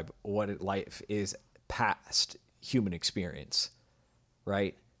describe what life is past human experience,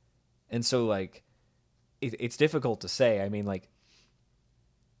 right? And so, like, it's difficult to say. I mean, like,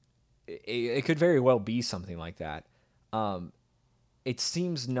 it could very well be something like that. It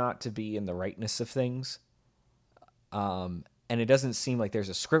seems not to be in the rightness of things. And it doesn't seem like there's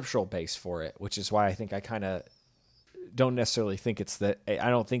a scriptural base for it, which is why I think I kind of don't necessarily think it's that. I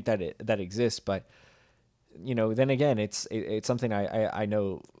don't think that that exists, but you know, then again, it's something I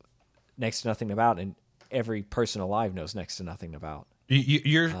know next to nothing about, and every person alive knows next to nothing about.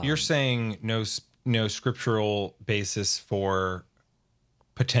 You're saying no scriptural basis for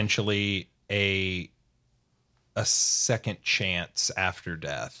potentially a second chance after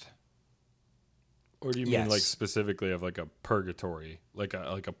death. Or do you mean like specifically of like a purgatory, like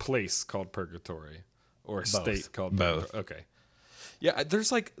a place called purgatory, or a state called both? Purgatory? Okay, yeah.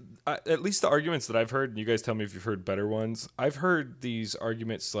 There's like at least the arguments that I've heard, and you guys tell me if you've heard better ones. I've heard these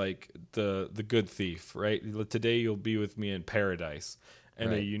arguments like the good thief, right? Today you'll be with me in paradise,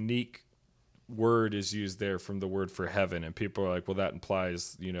 and a unique word is used there from the word for heaven, and people are like, well, that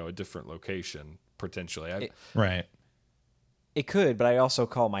implies a different location potentially. Right. It could, but I also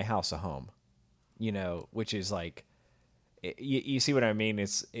call my house a home. Which is like, you see what I mean?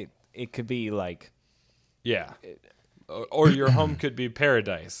 It could be like, yeah, or your home could be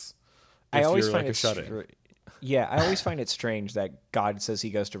paradise. I always find like it I always find it strange that God says He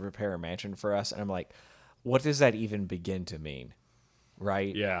goes to prepare a mansion for us, and I'm like, what does that even begin to mean?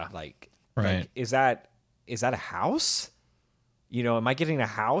 Right? Yeah. Like, right. Like, is that a house? Am I getting a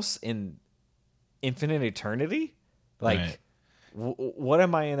house in infinite eternity? Like. Right. What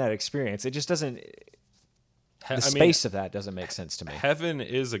am I in that experience? It just doesn't. The space of that doesn't make sense to me. Heaven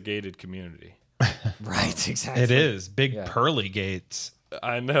is a gated community, right? Exactly. It is big pearly gates.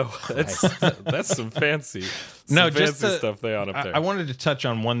 I know that's some fancy, stuff they on up there. I wanted to touch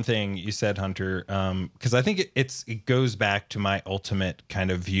on one thing you said, Hunter, because I think it goes back to my ultimate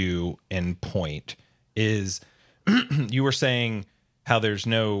kind of view and point is you were saying how there's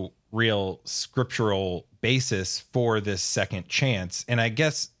no real scriptural basis for this second chance, and I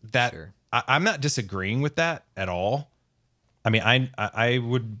guess that sure. I'm not disagreeing with that at all. I mean, I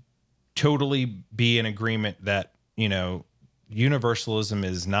would totally be in agreement that universalism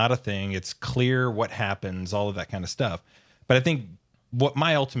is not a thing. It's clear what happens, all of that kind of stuff. But I think what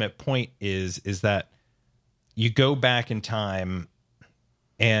my ultimate point is that you go back in time,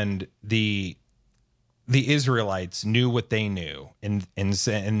 and the Israelites knew what they knew, and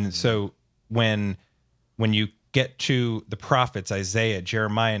so when you get to the prophets, Isaiah,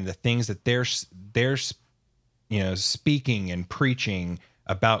 Jeremiah, and the things that they're speaking and preaching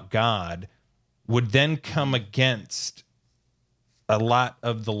about God would then come against a lot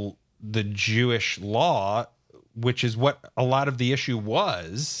of the Jewish law, which is what a lot of the issue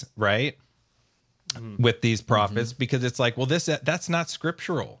was, right? With these prophets, because it's like, well, that's not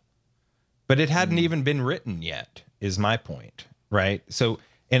scriptural, but it hadn't even been written yet, is my point, right? So,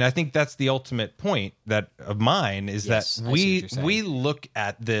 and I think that's the ultimate point of mine is that we look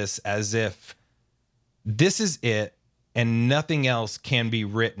at this as if this is it, and nothing else can be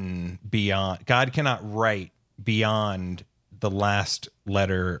written beyond. God cannot write beyond the last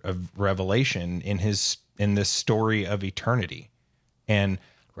letter of Revelation in this story of eternity, and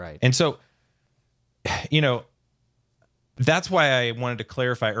so, that's why I wanted to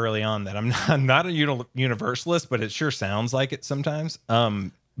clarify early on that I'm not a universalist, but it sure sounds like it sometimes.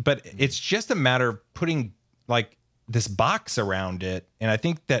 But it's just a matter of putting like this box around it, and I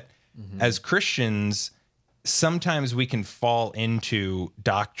think that as Christians, sometimes we can fall into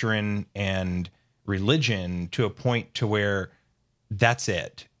doctrine and religion to a point to where that's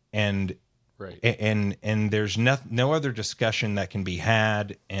it. And and there's no other discussion that can be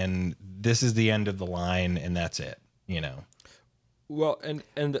had. And this is the end of the line, and that's it, Well,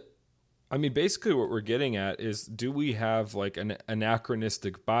 and I mean, basically what we're getting at is, do we have like an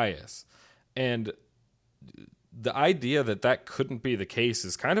anachronistic bias? And the idea that couldn't be the case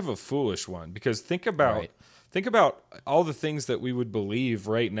is kind of a foolish one, because think about all the things that we would believe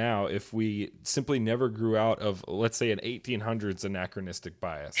right now if we simply never grew out of, let's say, an 1800s anachronistic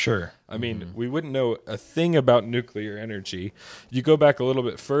bias. Sure. I mean, we wouldn't know a thing about nuclear energy. You go back a little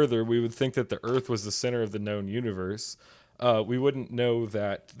bit further, we would think that the Earth was the center of the known universe. We wouldn't know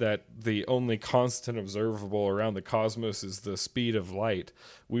that the only constant observable around the cosmos is the speed of light.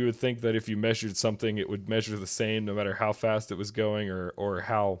 We would think that if you measured something, it would measure the same no matter how fast it was going or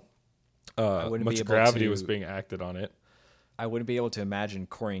how much gravity was being acted on it. I wouldn't be able to imagine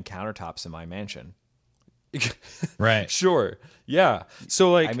Corian countertops in my mansion. Right. Sure. Yeah.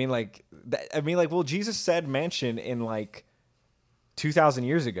 So like, well, Jesus said mansion in like 2,000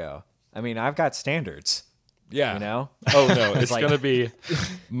 years ago. I mean, I've got standards. Yeah. Oh no, it's like,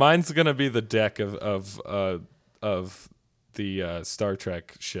 mine's gonna be the deck of the Star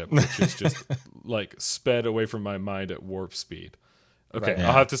Trek ship, which is just like sped away from my mind at warp speed. Okay,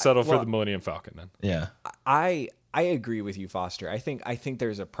 I'll have to settle for the Millennium Falcon then. Yeah. I agree with you, Foster. I think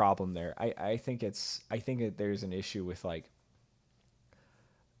there's a problem there. I think that there's an issue with like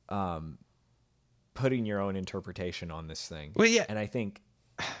putting your own interpretation on this thing. Well, yeah. And I think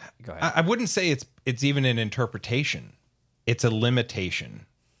go ahead. I wouldn't say it's even an interpretation. It's a limitation.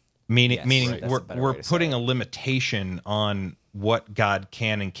 Meaning we're putting a limitation on what God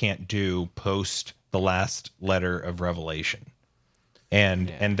can and can't do post the last letter of Revelation.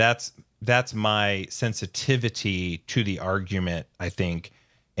 And that's my sensitivity to the argument, I think.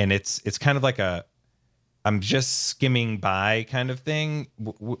 And it's kind of like I'm just skimming by kind of thing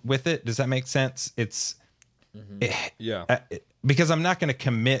with it. Does that make sense? It's because I'm not going to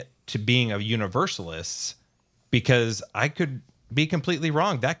commit to being a universalist, because I could be completely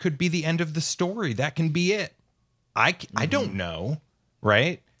wrong. That could be the end of the story. That can be it. I don't know.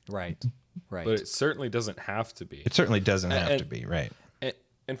 Right. Right. But it certainly doesn't have to be. It certainly doesn't have to be. Right.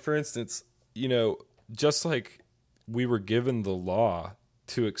 And for instance, just like we were given the law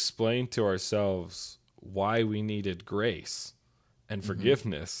to explain to ourselves why we needed grace and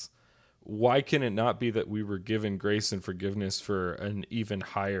forgiveness, why can it not be that we were given grace and forgiveness for an even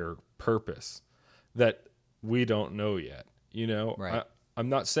higher purpose that we don't know yet? Right. I'm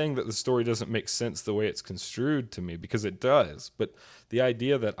not saying that the story doesn't make sense the way it's construed to me, because it does. But the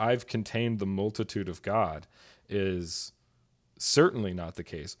idea that I've contained the multitude of God is certainly not the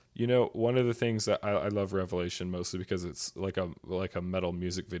case. One of the things that I love Revelation mostly because it's like a metal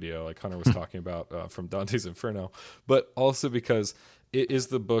music video, like Hunter was talking about from Dante's Inferno, but also because it is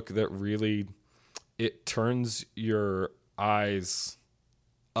the book that really, it turns your eyes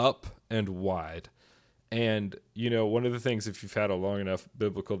up and wide. And, one of the things, if you've had a long enough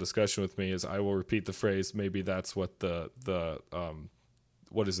biblical discussion with me, is I will repeat the phrase, maybe that's what the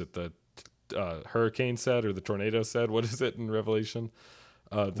what is it, the hurricane said, or the tornado said? What is it in Revelation?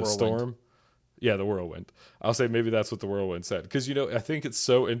 The whirlwind. Storm? Yeah, the whirlwind. I'll say maybe that's what the whirlwind said. Because, I think it's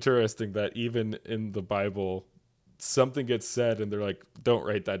so interesting that even in the Bible, something gets said and they're like, don't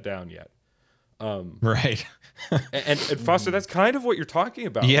write that down yet. Right. And Foster, that's kind of what you're talking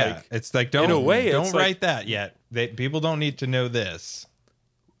about. Yeah. Like, It's like, in a way, don't it's write like, that yet. People don't need to know this.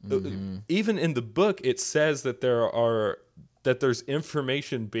 even in the book, it says that there's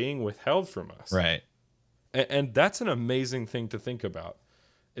information being withheld from us. Right. And that's an amazing thing to think about.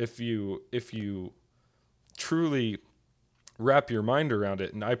 If you truly wrap your mind around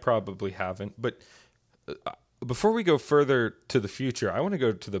it, and I probably haven't, but before we go further to the future, I want to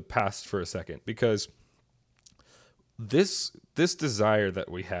go to the past for a second, because this desire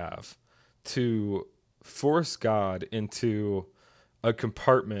that we have to force God into a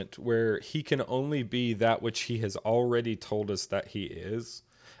compartment where he can only be that which he has already told us that he is,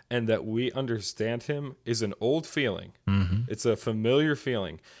 and that we understand him, is an old feeling. Mm-hmm. It's a familiar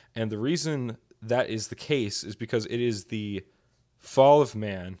feeling. And the reason that is the case is because it is the fall of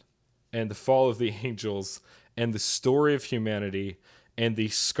man and the fall of the angels and the story of humanity and the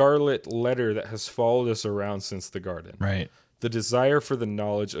scarlet letter that has followed us around since the garden. Right. The desire for the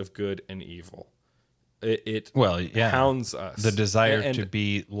knowledge of good and evil. It hounds us. The desire to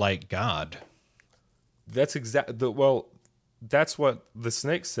be like God. That's that's what the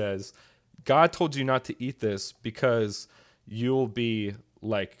snake says. God told you not to eat this because you'll be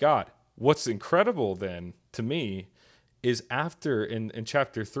like God. What's incredible then to me is after in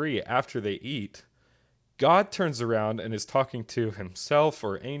chapter 3, after they eat, God turns around and is talking to himself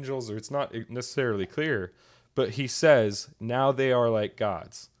or angels, or it's not necessarily clear, but he says, now they are like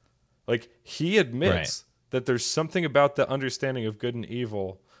gods. Like, he admits that there's something about the understanding of good and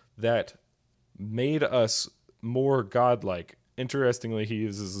evil that made us more godlike. Interestingly, he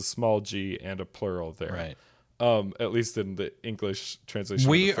uses a small g and a plural there. Right. At least in the English translation.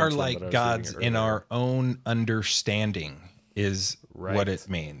 We are like gods in our own understanding is what it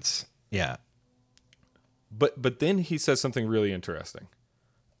means. Yeah. But then he says something really interesting.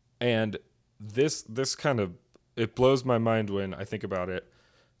 And this kind of, it blows my mind when I think about it.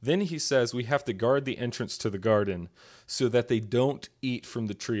 Then he says we have to guard the entrance to the garden so that they don't eat from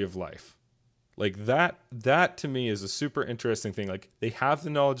the tree of life. Like that to me is a super interesting thing. Like, they have the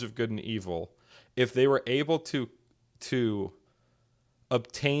knowledge of good and evil. If they were able to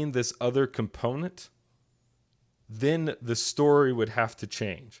obtain this other component, then the story would have to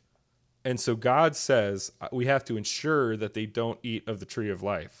change. And so God says we have to ensure that they don't eat of the tree of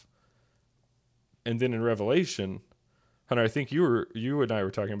life. And then in Revelation, Hunter, I think you and I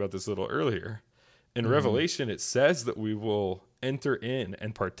were talking about this a little earlier. In Revelation, it says that we will enter in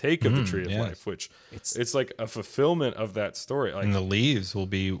and partake of the tree of life, which it's like a fulfillment of that story. Like, and the leaves will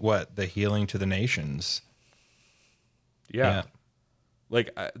be what? The healing to the nations. Yeah. Like,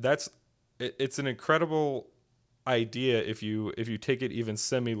 it's an incredible idea if you take it even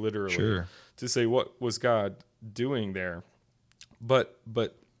semi-literally to say, what was God doing there? But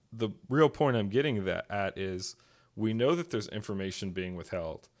the real point I'm getting at is, we know that there's information being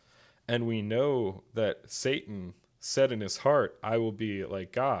withheld, and we know that Satan said in his heart, I will be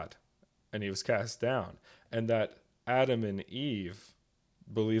like God, and he was cast down, and that Adam and Eve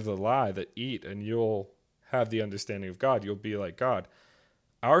believe the lie that eat and you'll have the understanding of God, you'll be like God.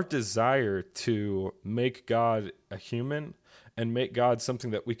 Our desire to make God a human and make God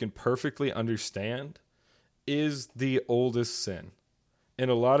something that we can perfectly understand is the oldest sin. In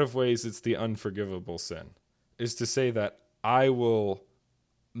a lot of ways, it's the unforgivable sin, is to say that I will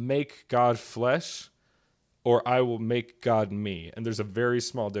make God flesh or I will make God me. And there's a very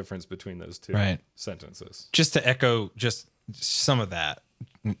small difference between those two sentences. Just to echo just some of that,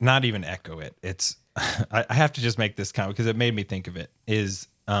 not even echo it. It's I have to just make this comment because it made me think of it. Is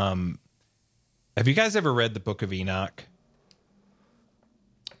have you guys ever read the Book of Enoch?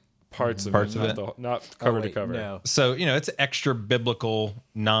 Parts of it, not cover to cover. No. So, it's extra biblical,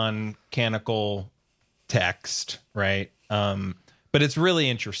 non-canonical text, right? But it's really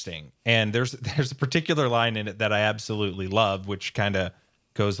interesting. And there's a particular line in it that I absolutely love, which kind of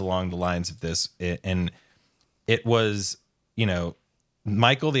goes along the lines of this. And it was,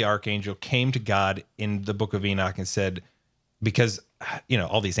 Michael the archangel came to God in the Book of Enoch and said, because,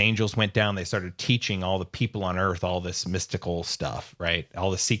 all these angels went down, they started teaching all the people on earth all this mystical stuff, right?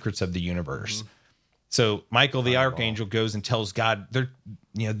 All the secrets of the universe. Mm-hmm. So Michael the archangel goes and tells God,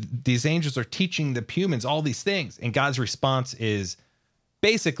 these angels are teaching the humans all these things. And God's response is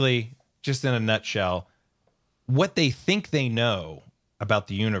basically, just in a nutshell, what they think they know about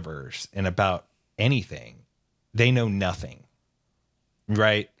the universe and about anything, they know nothing.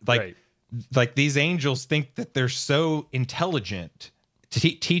 Right? Like these angels think that they're so intelligent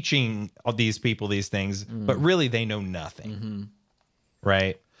teaching all these people these things, but really they know nothing. Mm-hmm.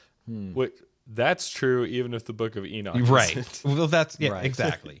 Right? What that's true even if the book of Enoch Right. isn't. Well, that's Right.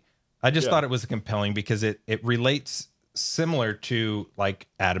 exactly. I just Yeah. thought it was compelling because it relates similar to like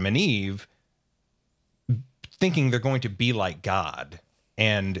Adam and Eve thinking they're going to be like God,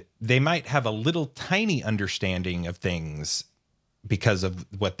 and they might have a little tiny understanding of things because of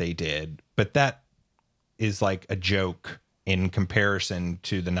what they did, but that is like a joke in comparison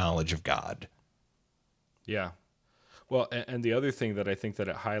to the knowledge of God. Yeah. Well, and the other thing that I think that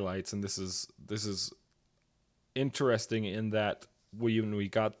it highlights, and this is interesting in that when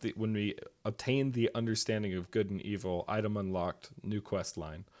we obtained the understanding of good and evil, item unlocked, new quest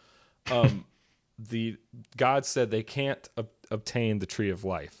line. The God said they can't obtain the tree of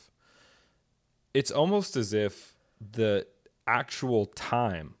life. It's almost as if the actual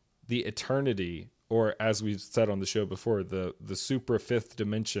time, the eternity, or as we've said on the show before, the super fifth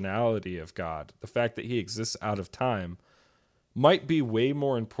dimensionality of God, the fact that he exists out of time, might be way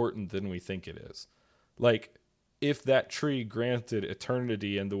more important than we think it is. Like, if that tree granted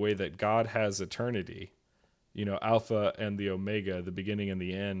eternity in the way that God has eternity, Alpha and the Omega, the beginning and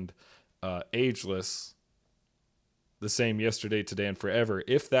the end, ageless, the same yesterday, today, and forever,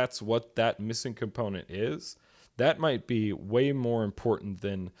 if that's what that missing component is, that might be way more important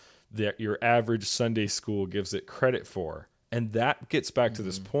than that your average Sunday school gives it credit for. And that gets back to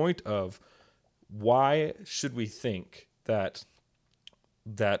this point of why should we think that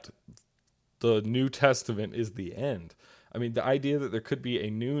the New Testament is the end? I mean, the idea that there could be a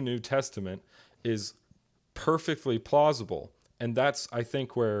New Testament is perfectly plausible. And that's, I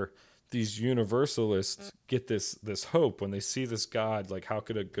think, where these universalists get this hope when they see this God, like, how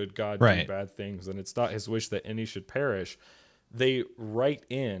could a good God do bad things? And it's not his wish that any should perish. They write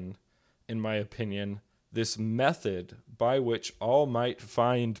in my opinion, this method by which all might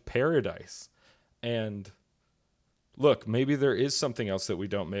find paradise. And look, maybe there is something else that we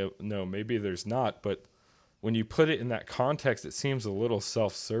don't know. Maybe there's not. But when you put it in that context, it seems a little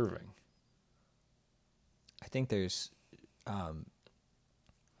self-serving. I think there's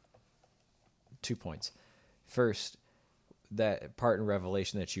 2 points. First, that part in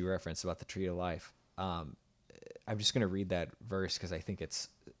Revelation that you referenced about the tree of life. I'm just going to read that verse because I think it's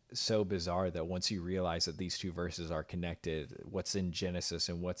so bizarre that once you realize that these two verses are connected, what's in Genesis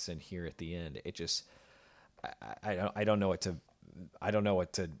and what's in here at the end, it just I don't know what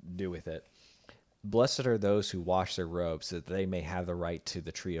to do with it. Blessed are those who wash their robes, that they may have the right to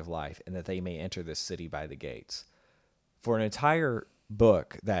the tree of life, and that they may enter this city by the gates. For an entire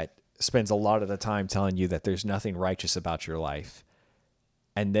book that spends a lot of the time telling you that there's nothing righteous about your life,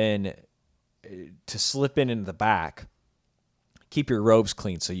 and then to slip in the back, keep your robes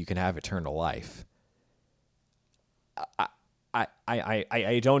clean so you can have eternal life.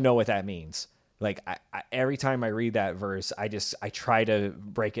 I don't know what that means. Like, every time I read that verse, I try to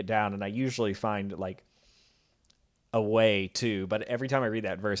break it down, and I usually find like a way to, but every time I read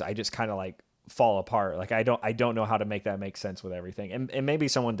that verse, I just kind of like fall apart. Like, I don't know how to make that make sense with everything. And maybe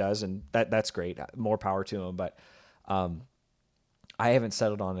someone does, and that's great. More power to them. But I haven't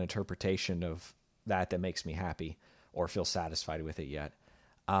settled on an interpretation of that makes me happy or feel satisfied with it yet.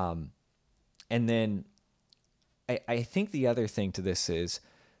 And then I think the other thing to this is,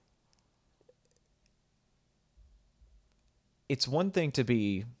 it's one thing to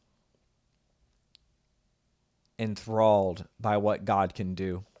be enthralled by what God can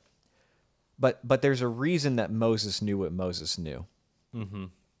do, but there's a reason that Moses knew what Moses knew. Mm-hmm.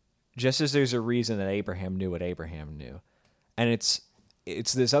 Just as there's a reason that Abraham knew what Abraham knew. And it's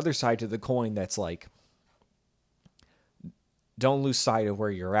this other side to the coin that's like, don't lose sight of where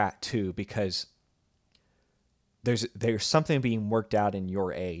you're at too, because there's something being worked out in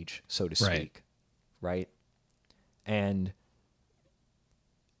your age, so to speak, right? And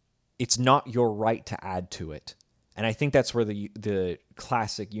it's not your right to add to it. And I think that's where the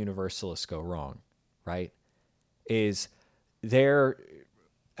classic universalists go wrong, right? I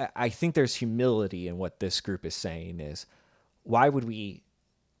think there's humility in what this group is saying is, why would we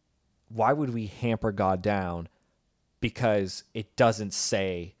hamper God down because it doesn't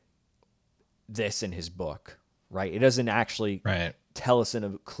say this in his book, right? It doesn't actually tell us in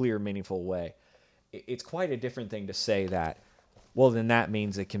a clear, meaningful way. It's quite a different thing to say that, well, then that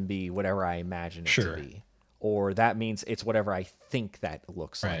means it can be whatever I imagine it to be. Or that means it's whatever I think that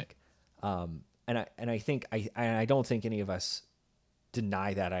looks like. And I think I don't think any of us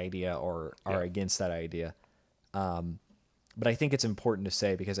deny that idea or are against that idea. But I think it's important to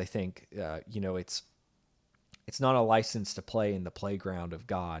say, because I think it's not a license to play in the playground of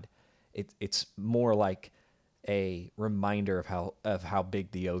God. It's more like a reminder of how big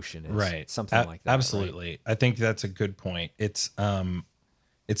the ocean is, something like that. Absolutely, right? I think that's a good point. It's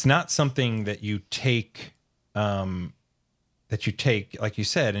It's not something that you take, like you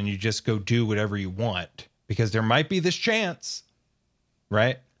said, and you just go do whatever you want, because there might be this chance,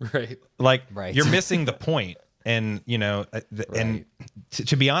 right? Right. Like Right. you're missing the point. And, and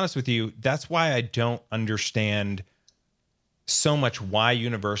to be honest with you, that's why I don't understand so much why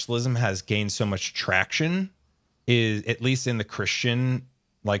universalism has gained so much traction, is at least in the Christian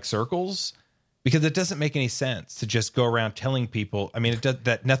like circles, because it doesn't make any sense to just go around telling people, I mean,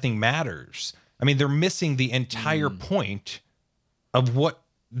 that nothing matters. I mean, they're missing the entire point of what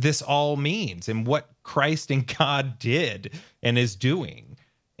this all means and what Christ and God did and is doing.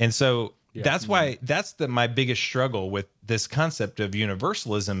 And so that's why my biggest struggle with this concept of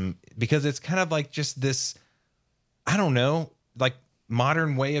universalism, because it's kind of like just this, I don't know, like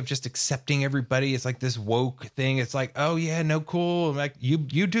modern way of just accepting everybody. It's like this woke thing. It's like, oh yeah, no, cool. Like you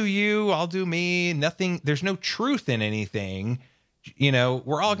do you, I'll do me. Nothing. There's no truth in anything.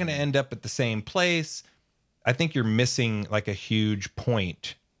 We're all going to end up at the same place. I think you're missing like a huge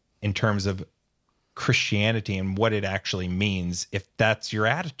point in terms of Christianity and what it actually means if that's your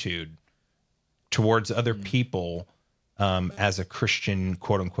attitude towards other people as a Christian,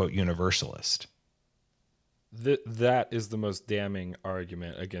 quote unquote, universalist. That is the most damning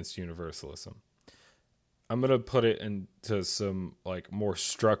argument against universalism. I'm going to put it into some like more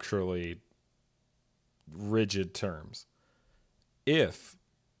structurally rigid terms. If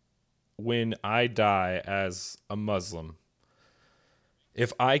when I die as a Muslim,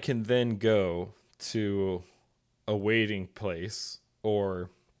 if I can then go to a waiting place or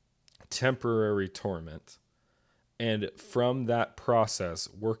temporary torment, and from that process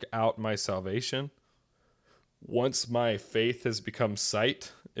work out my salvation, once my faith has become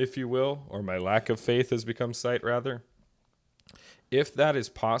sight, if you will, or my lack of faith has become sight, rather, if that is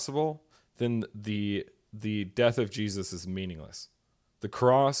possible, then the death of Jesus is meaningless. The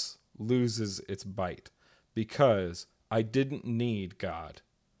cross loses its bite because I didn't need God.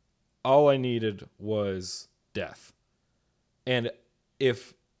 All I needed was death. And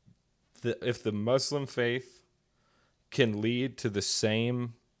if the Muslim faith can lead to the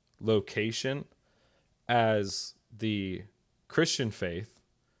same location as the Christian faith,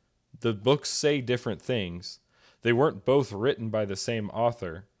 the books say different things. They weren't both written by the same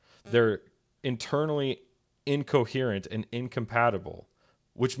author. They're internally incoherent and incompatible,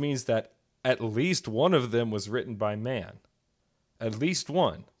 which means that at least one of them was written by man. At least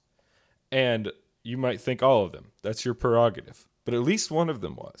one. And you might think all of them. That's your prerogative. But at least one of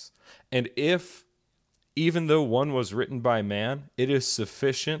them was. And if, even though one was written by man, it is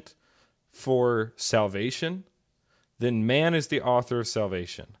sufficient for salvation, then man is the author of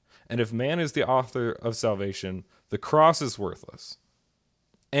salvation. And if man is the author of salvation, the cross is worthless.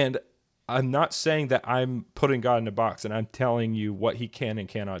 And I'm not saying that I'm putting God in a box and I'm telling you what he can and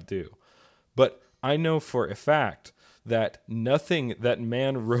cannot do. But I know for a fact that nothing that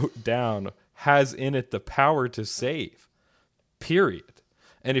man wrote down has in it the power to save. Period.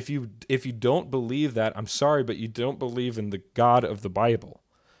 And if you don't believe that, I'm sorry, but you don't believe in the God of the Bible.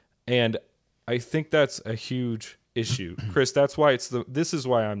 And I think that's a huge issue. Chris, that's why this is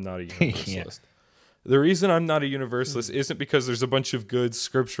why I'm not a universalist. The reason I'm not a universalist isn't because there's a bunch of good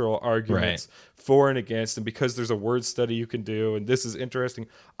scriptural arguments for and against, and because there's a word study you can do, and this is interesting.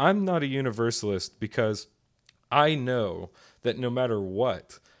 I'm not a universalist because I know that no matter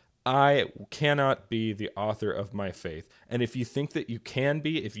what, I cannot be the author of my faith. And if you think that you can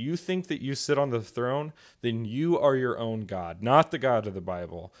be, if you think that you sit on the throne, then you are your own God, not the God of the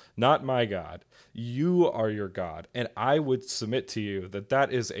Bible, not my God. You are your God. And I would submit to you that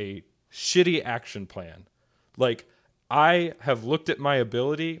that is a shitty action plan. Like, I have looked at my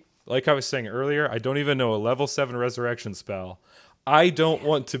ability. Like I was saying earlier, I don't even know a level 7 resurrection spell. I don't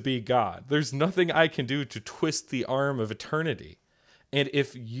want to be God. There's nothing I can do to twist the arm of eternity. And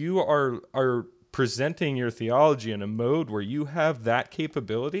if you are presenting your theology in a mode where you have that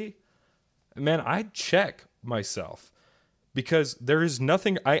capability, man, I'd check myself. Because there is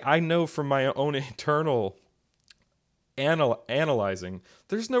nothing, I know from my own internal analyzing,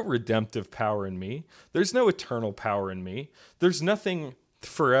 there's no redemptive power in me. There's no eternal power in me. There's nothing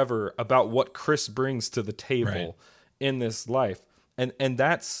forever about what Chris brings to the table in this life. And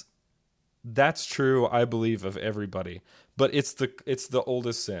that's true, I believe, of everybody. But it's the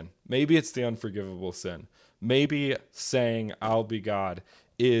oldest sin. Maybe it's the unforgivable sin. Maybe saying I'll be God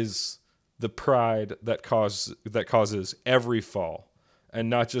is the pride that causes every fall, and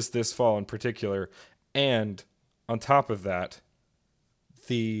not just this fall in particular. And on top of that,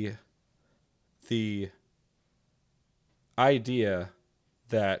 the idea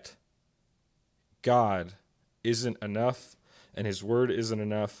that God isn't enough and his word isn't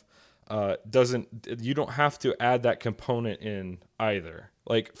enough, you don't have to add that component in either.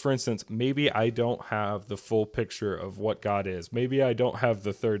 Like, for instance, maybe I don't have the full picture of what God is. Maybe I don't have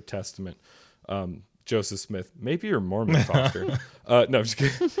the Third Testament. Joseph Smith, maybe you're Mormon, Foster. No, I'm just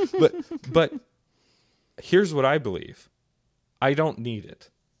kidding. But here's what I believe. I don't need it.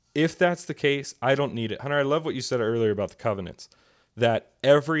 If that's the case, I don't need it. Hunter, I love what you said earlier about the covenants, that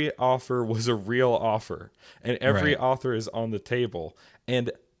every offer was a real offer, and every offer is on the table.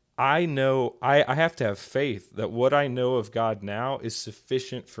 And I know I have to have faith that what I know of God now is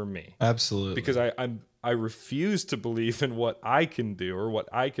sufficient for me. Absolutely. Because I refuse to believe in what I can do or what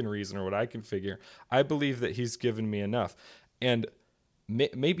I can reason or what I can figure. I believe that he's given me enough. And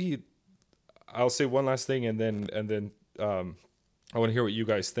maybe I'll say one last thing, and then I want to hear what you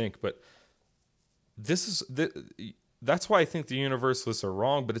guys think. But that's why I think the universalists are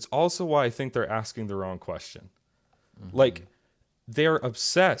wrong, but it's also why I think they're asking the wrong question. Mm-hmm. Like, they're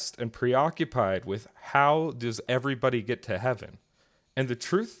obsessed and preoccupied with how does everybody get to heaven. And the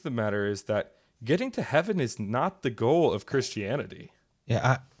truth of the matter is that getting to heaven is not the goal of Christianity.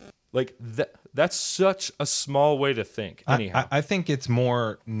 Yeah. That's such a small way to think. Anyhow, I think it's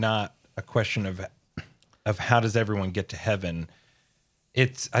more not a question of how does everyone get to heaven.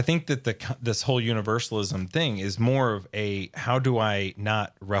 I think that this whole universalism thing is more of a, how do I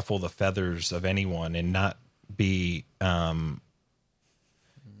not ruffle the feathers of anyone and not be, not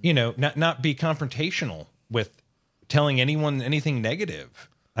be confrontational with telling anyone anything negative.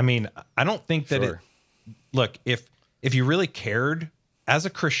 I mean, I don't think that look, if you really cared as a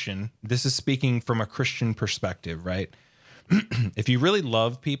Christian, this is speaking from a Christian perspective, right? If you really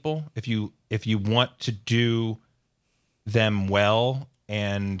love people, if you want to do them well,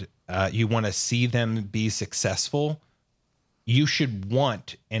 and you want to see them be successful, you should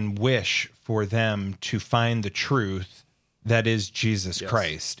want and wish for them to find the truth that is Jesus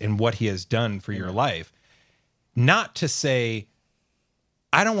Christ and what he has done for your life. Not to say,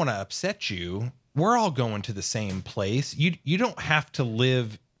 I don't want to upset you. We're all going to the same place. You don't have to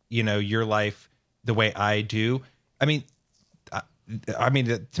live, your life the way I do. I mean,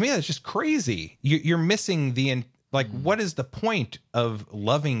 to me, that's just crazy. You're missing what is the point of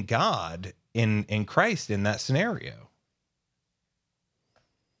loving God in Christ in that scenario?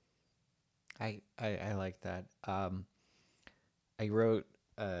 I like that. I wrote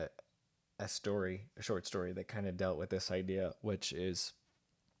a short story that kind of dealt with this idea, which is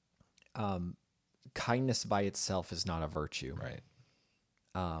kindness by itself is not a virtue. Right.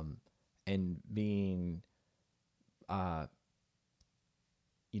 And being, you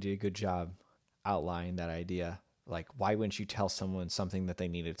did a good job outlining that idea. Like, why wouldn't you tell someone something that they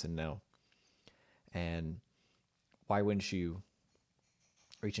needed to know? And why wouldn't you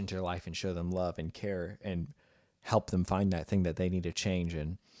reach into their life and show them love and care and help them find that thing that they need to change?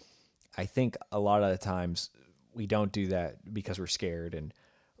 And I think a lot of the times we don't do that because we're scared, and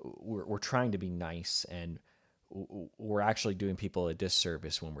we're trying to be nice, and we're actually doing people a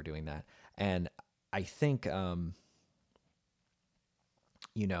disservice when we're doing that. And I think,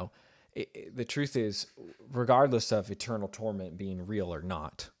 the truth is, regardless of eternal torment being real or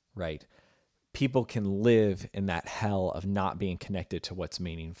not, right? People can live in that hell of not being connected to what's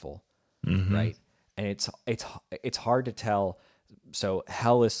meaningful, right? And it's hard to tell. So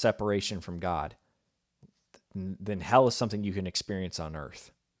hell is separation from God. Then hell is something you can experience on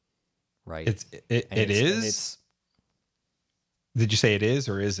earth, right? It is. Did you say it is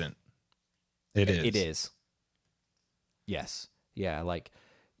or isn't? It is. It is. Yes. Yeah. Like,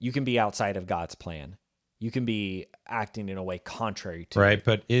 you can be outside of God's plan. You can be acting in a way contrary to right. it.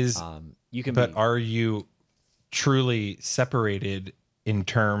 But are you truly separated in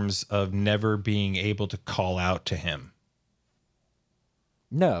terms of never being able to call out to him?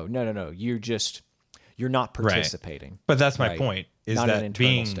 No. You're not participating. Right. But that's my point, is not that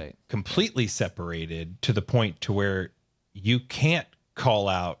being completely separated to the point to where you can't call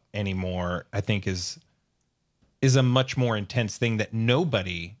out anymore, I think is a much more intense thing that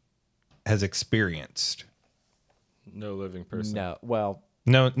nobody has experienced. No living person. No, well,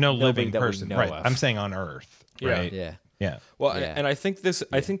 no living person. Right. Of. I'm saying on Earth. Right. Yeah. Well, and I think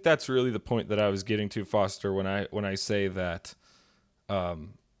I think that's really the point that I was getting to, Foster, when I say that,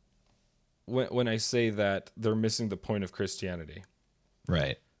 when I say that they're missing the point of Christianity.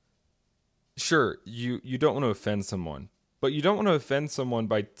 Right. Sure, you don't want to offend someone, but you don't want to offend someone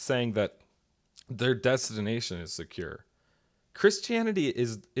by saying that their destination is secure. Christianity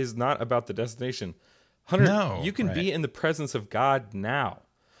is not about the destination. Hunter, you can be in the presence of God now.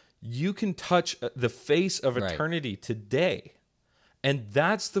 You can touch the face of eternity today. And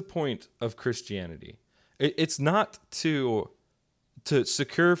that's the point of Christianity. It's not to to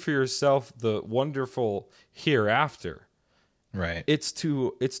secure for yourself the wonderful hereafter. Right. It's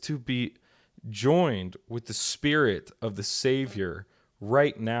to be joined with the Spirit of the Savior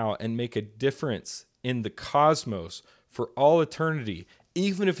right now and make a difference in the cosmos for all eternity,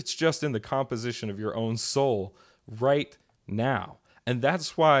 even if it's just in the composition of your own soul right now. And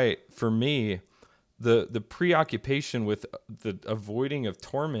that's why, for me, the preoccupation with the avoiding of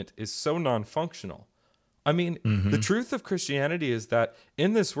torment is so non-functional. I mean, the truth of Christianity is that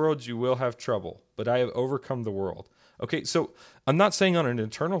in this world you will have trouble, but I have overcome the world. Okay, so I'm not saying on an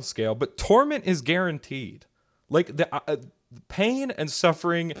eternal scale, but torment is guaranteed. Like the pain and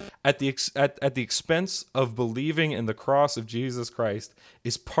suffering at the expense of believing in the cross of Jesus Christ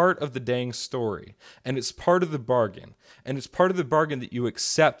is part of the dang story, and it's part of the bargain. And it's part of the bargain that you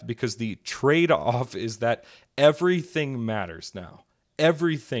accept because the trade-off is that everything matters now.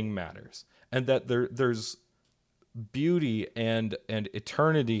 Everything matters. And that there's beauty and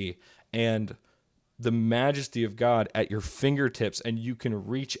eternity and the majesty of God at your fingertips, and you can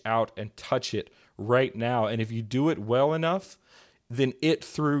reach out and touch it right now. And if you do it well enough, then it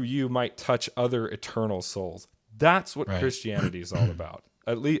through you might touch other eternal souls. That's what Christianity is all about.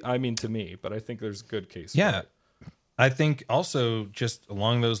 At least, I mean, to me, but I think there's a good case for it. I think also just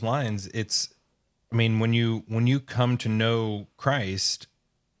along those lines, when you come to know Christ,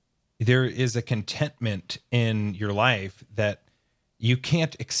 there is a contentment in your life that you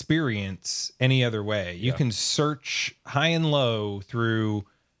can't experience any other way. You can search high and low through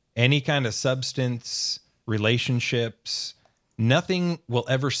any kind of substance, relationships. Nothing will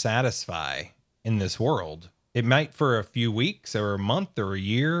ever satisfy in this world. It might for a few weeks or a month or a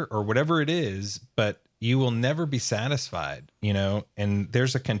year or whatever it is, but you will never be satisfied, and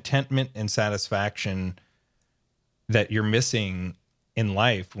there's a contentment and satisfaction that you're missing in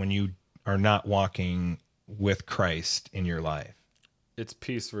life when you are not walking with Christ in your life. It's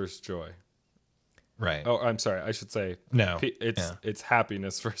peace versus joy. Right. Oh, I'm sorry. I should say no. It's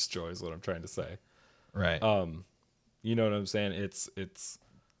happiness versus joy is what I'm trying to say. Right. You know what I'm saying? It's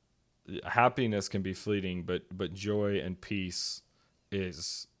happiness can be fleeting, but joy and peace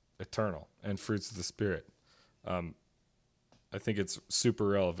is eternal, and fruits of the Spirit. I think it's super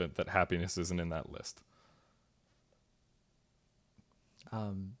relevant that happiness isn't in that list.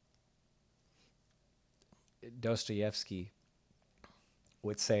 Dostoevsky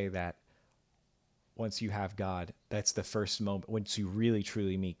would say that once you have God, that's the first moment. Once you really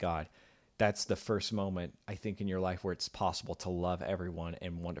truly meet God, that's the first moment, I think, in your life where it's possible to love everyone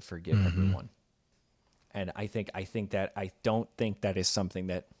and want to forgive everyone. And I don't think that is something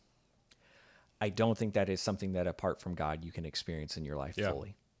that apart from God you can experience in your life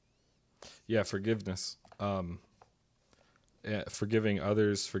fully. Yeah, forgiveness. Forgiving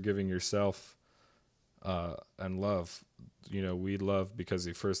others, forgiving yourself, and love. We love because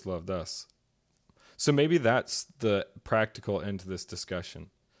he first loved us. So maybe that's the practical end to this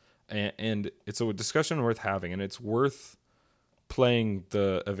discussion. And it's a discussion worth having, and it's worth playing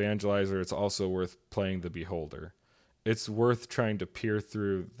the evangelizer. It's also worth playing the beholder. It's worth trying to peer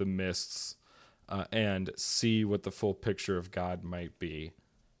through the mists and see what the full picture of God might be.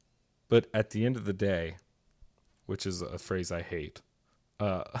 But at the end of the day, which is a phrase I hate,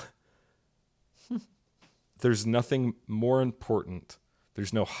 there's nothing more important.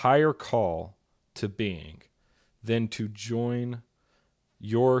 There's no higher call to being than to join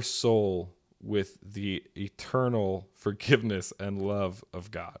your soul with the eternal forgiveness and love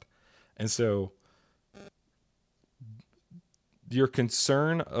of God. And so your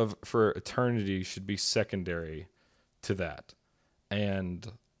concern for eternity should be secondary to that.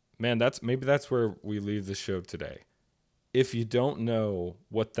 And man, that's where we leave the show today. If you don't know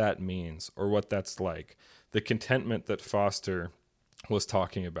what that means or what that's like, the contentment that Foster was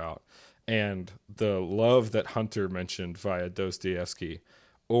talking about and the love that Hunter mentioned via Dostoevsky,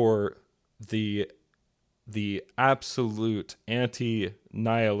 or the absolute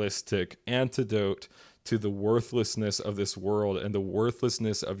anti-nihilistic antidote to the worthlessness of this world and the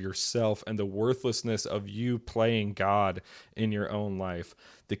worthlessness of yourself and the worthlessness of you playing God in your own life.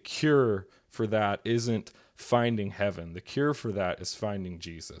 The cure for that isn't finding heaven. The cure for that is finding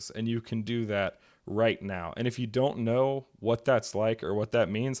Jesus. And you can do that right now. And if you don't know what that's like or what that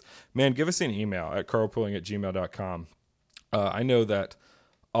means, man, give us an email at carlpulling@gmail.com. I know that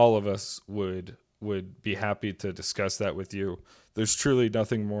all of us would be happy to discuss that with you. There's truly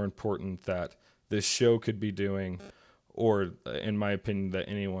nothing more important that this show could be doing, or in my opinion, that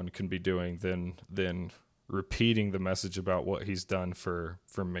anyone can be doing than repeating the message about what he's done for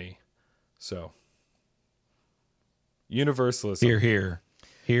me. So, Universalism. Hear, hear.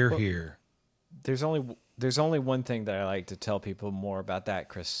 Hear, hear. There's only There's only one thing that I like to tell people more about that,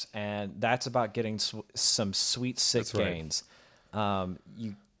 Chris, and that's about getting some sweet sick That's right. gains.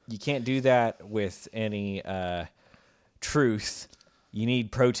 You can't do that with any truth. You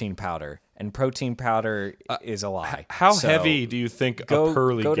need protein powder, and protein powder is a lie. How So heavy do you think a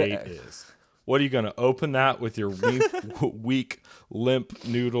pearly go to- gate is? What are you going to open that with your weak, limp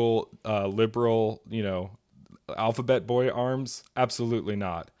noodle, liberal, alphabet boy arms? Absolutely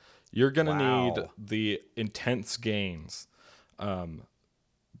not. You're going to need the intense gains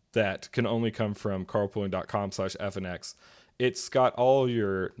that can only come from carlpooling.com/FNX. It's got all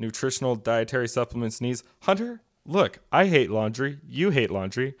your nutritional dietary supplements needs. Hunter, look, I hate laundry. You hate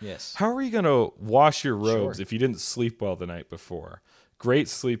laundry. Yes. How are you going to wash your robes Sure. if you didn't sleep well the night before? Great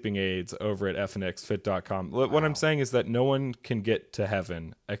sleeping aids over at fnxfit.com. What I'm saying is that no one can get to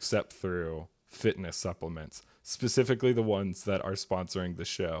heaven except through fitness supplements, specifically the ones that are sponsoring the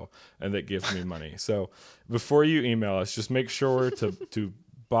show and that give me money. So before you email us, just make sure to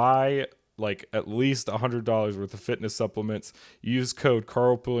buy like at least $100 worth of fitness supplements. Use code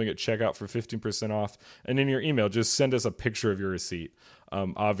carlpooling at checkout for 15% off. And in your email, just send us a picture of your receipt.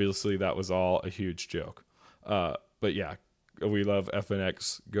 Obviously, that was all a huge joke. But yeah, we love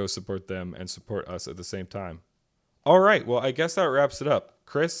FNX. Go support them and support us at the same time. All right. Well, I guess that wraps it up.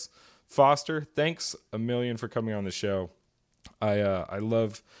 Chris Foster, thanks a million for coming on the show. I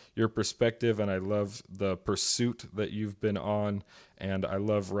love your perspective, and I love the pursuit that you've been on, and I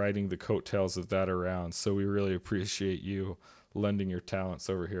love riding the coattails of that around. So we really appreciate you lending your talents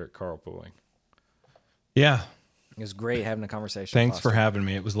over here at Carlpooling. Yeah. It was great having a conversation. Thanks Foster. for having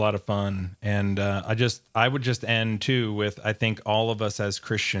me. It was a lot of fun. And I would just end too with, I think all of us as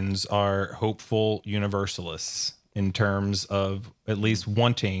Christians are hopeful universalists in terms of at least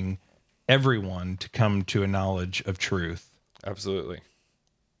wanting everyone to come to a knowledge of truth. Absolutely.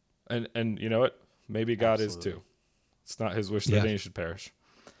 And you know what? Maybe God is too. It's not his wish that any should perish.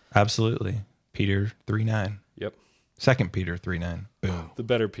 Absolutely. Peter 3:9. Yep. 2 Peter 3:9. Boom. The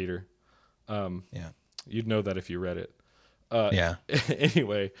better Peter. Yeah. You'd know that if you read it. Yeah.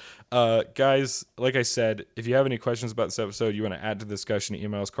 Anyway, guys, like I said, if you have any questions about this episode, you want to add to the discussion,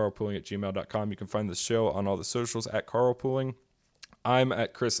 email us carlpooling@gmail.com. You can find the show on all the socials at Carlpooling. I'm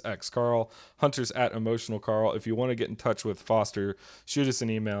at Chris X Carl. Hunter's at Emotional Carl. If you want to get in touch with Foster, shoot us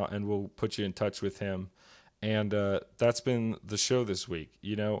an email and we'll put you in touch with him. And that's been the show this week.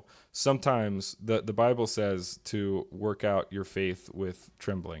 Sometimes the Bible says to work out your faith with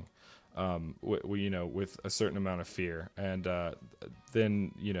trembling. With a certain amount of fear. And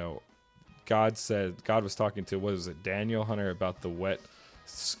then, God was talking to, what is it, Daniel, Hunter, about the wet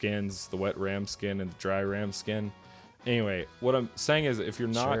skins, the wet ram skin and the dry ram skin. Anyway, what I'm saying is if you're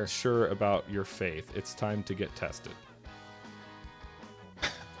not sure about your faith, it's time to get tested.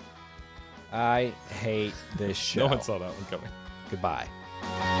 I hate this show. No one saw that one coming. Goodbye.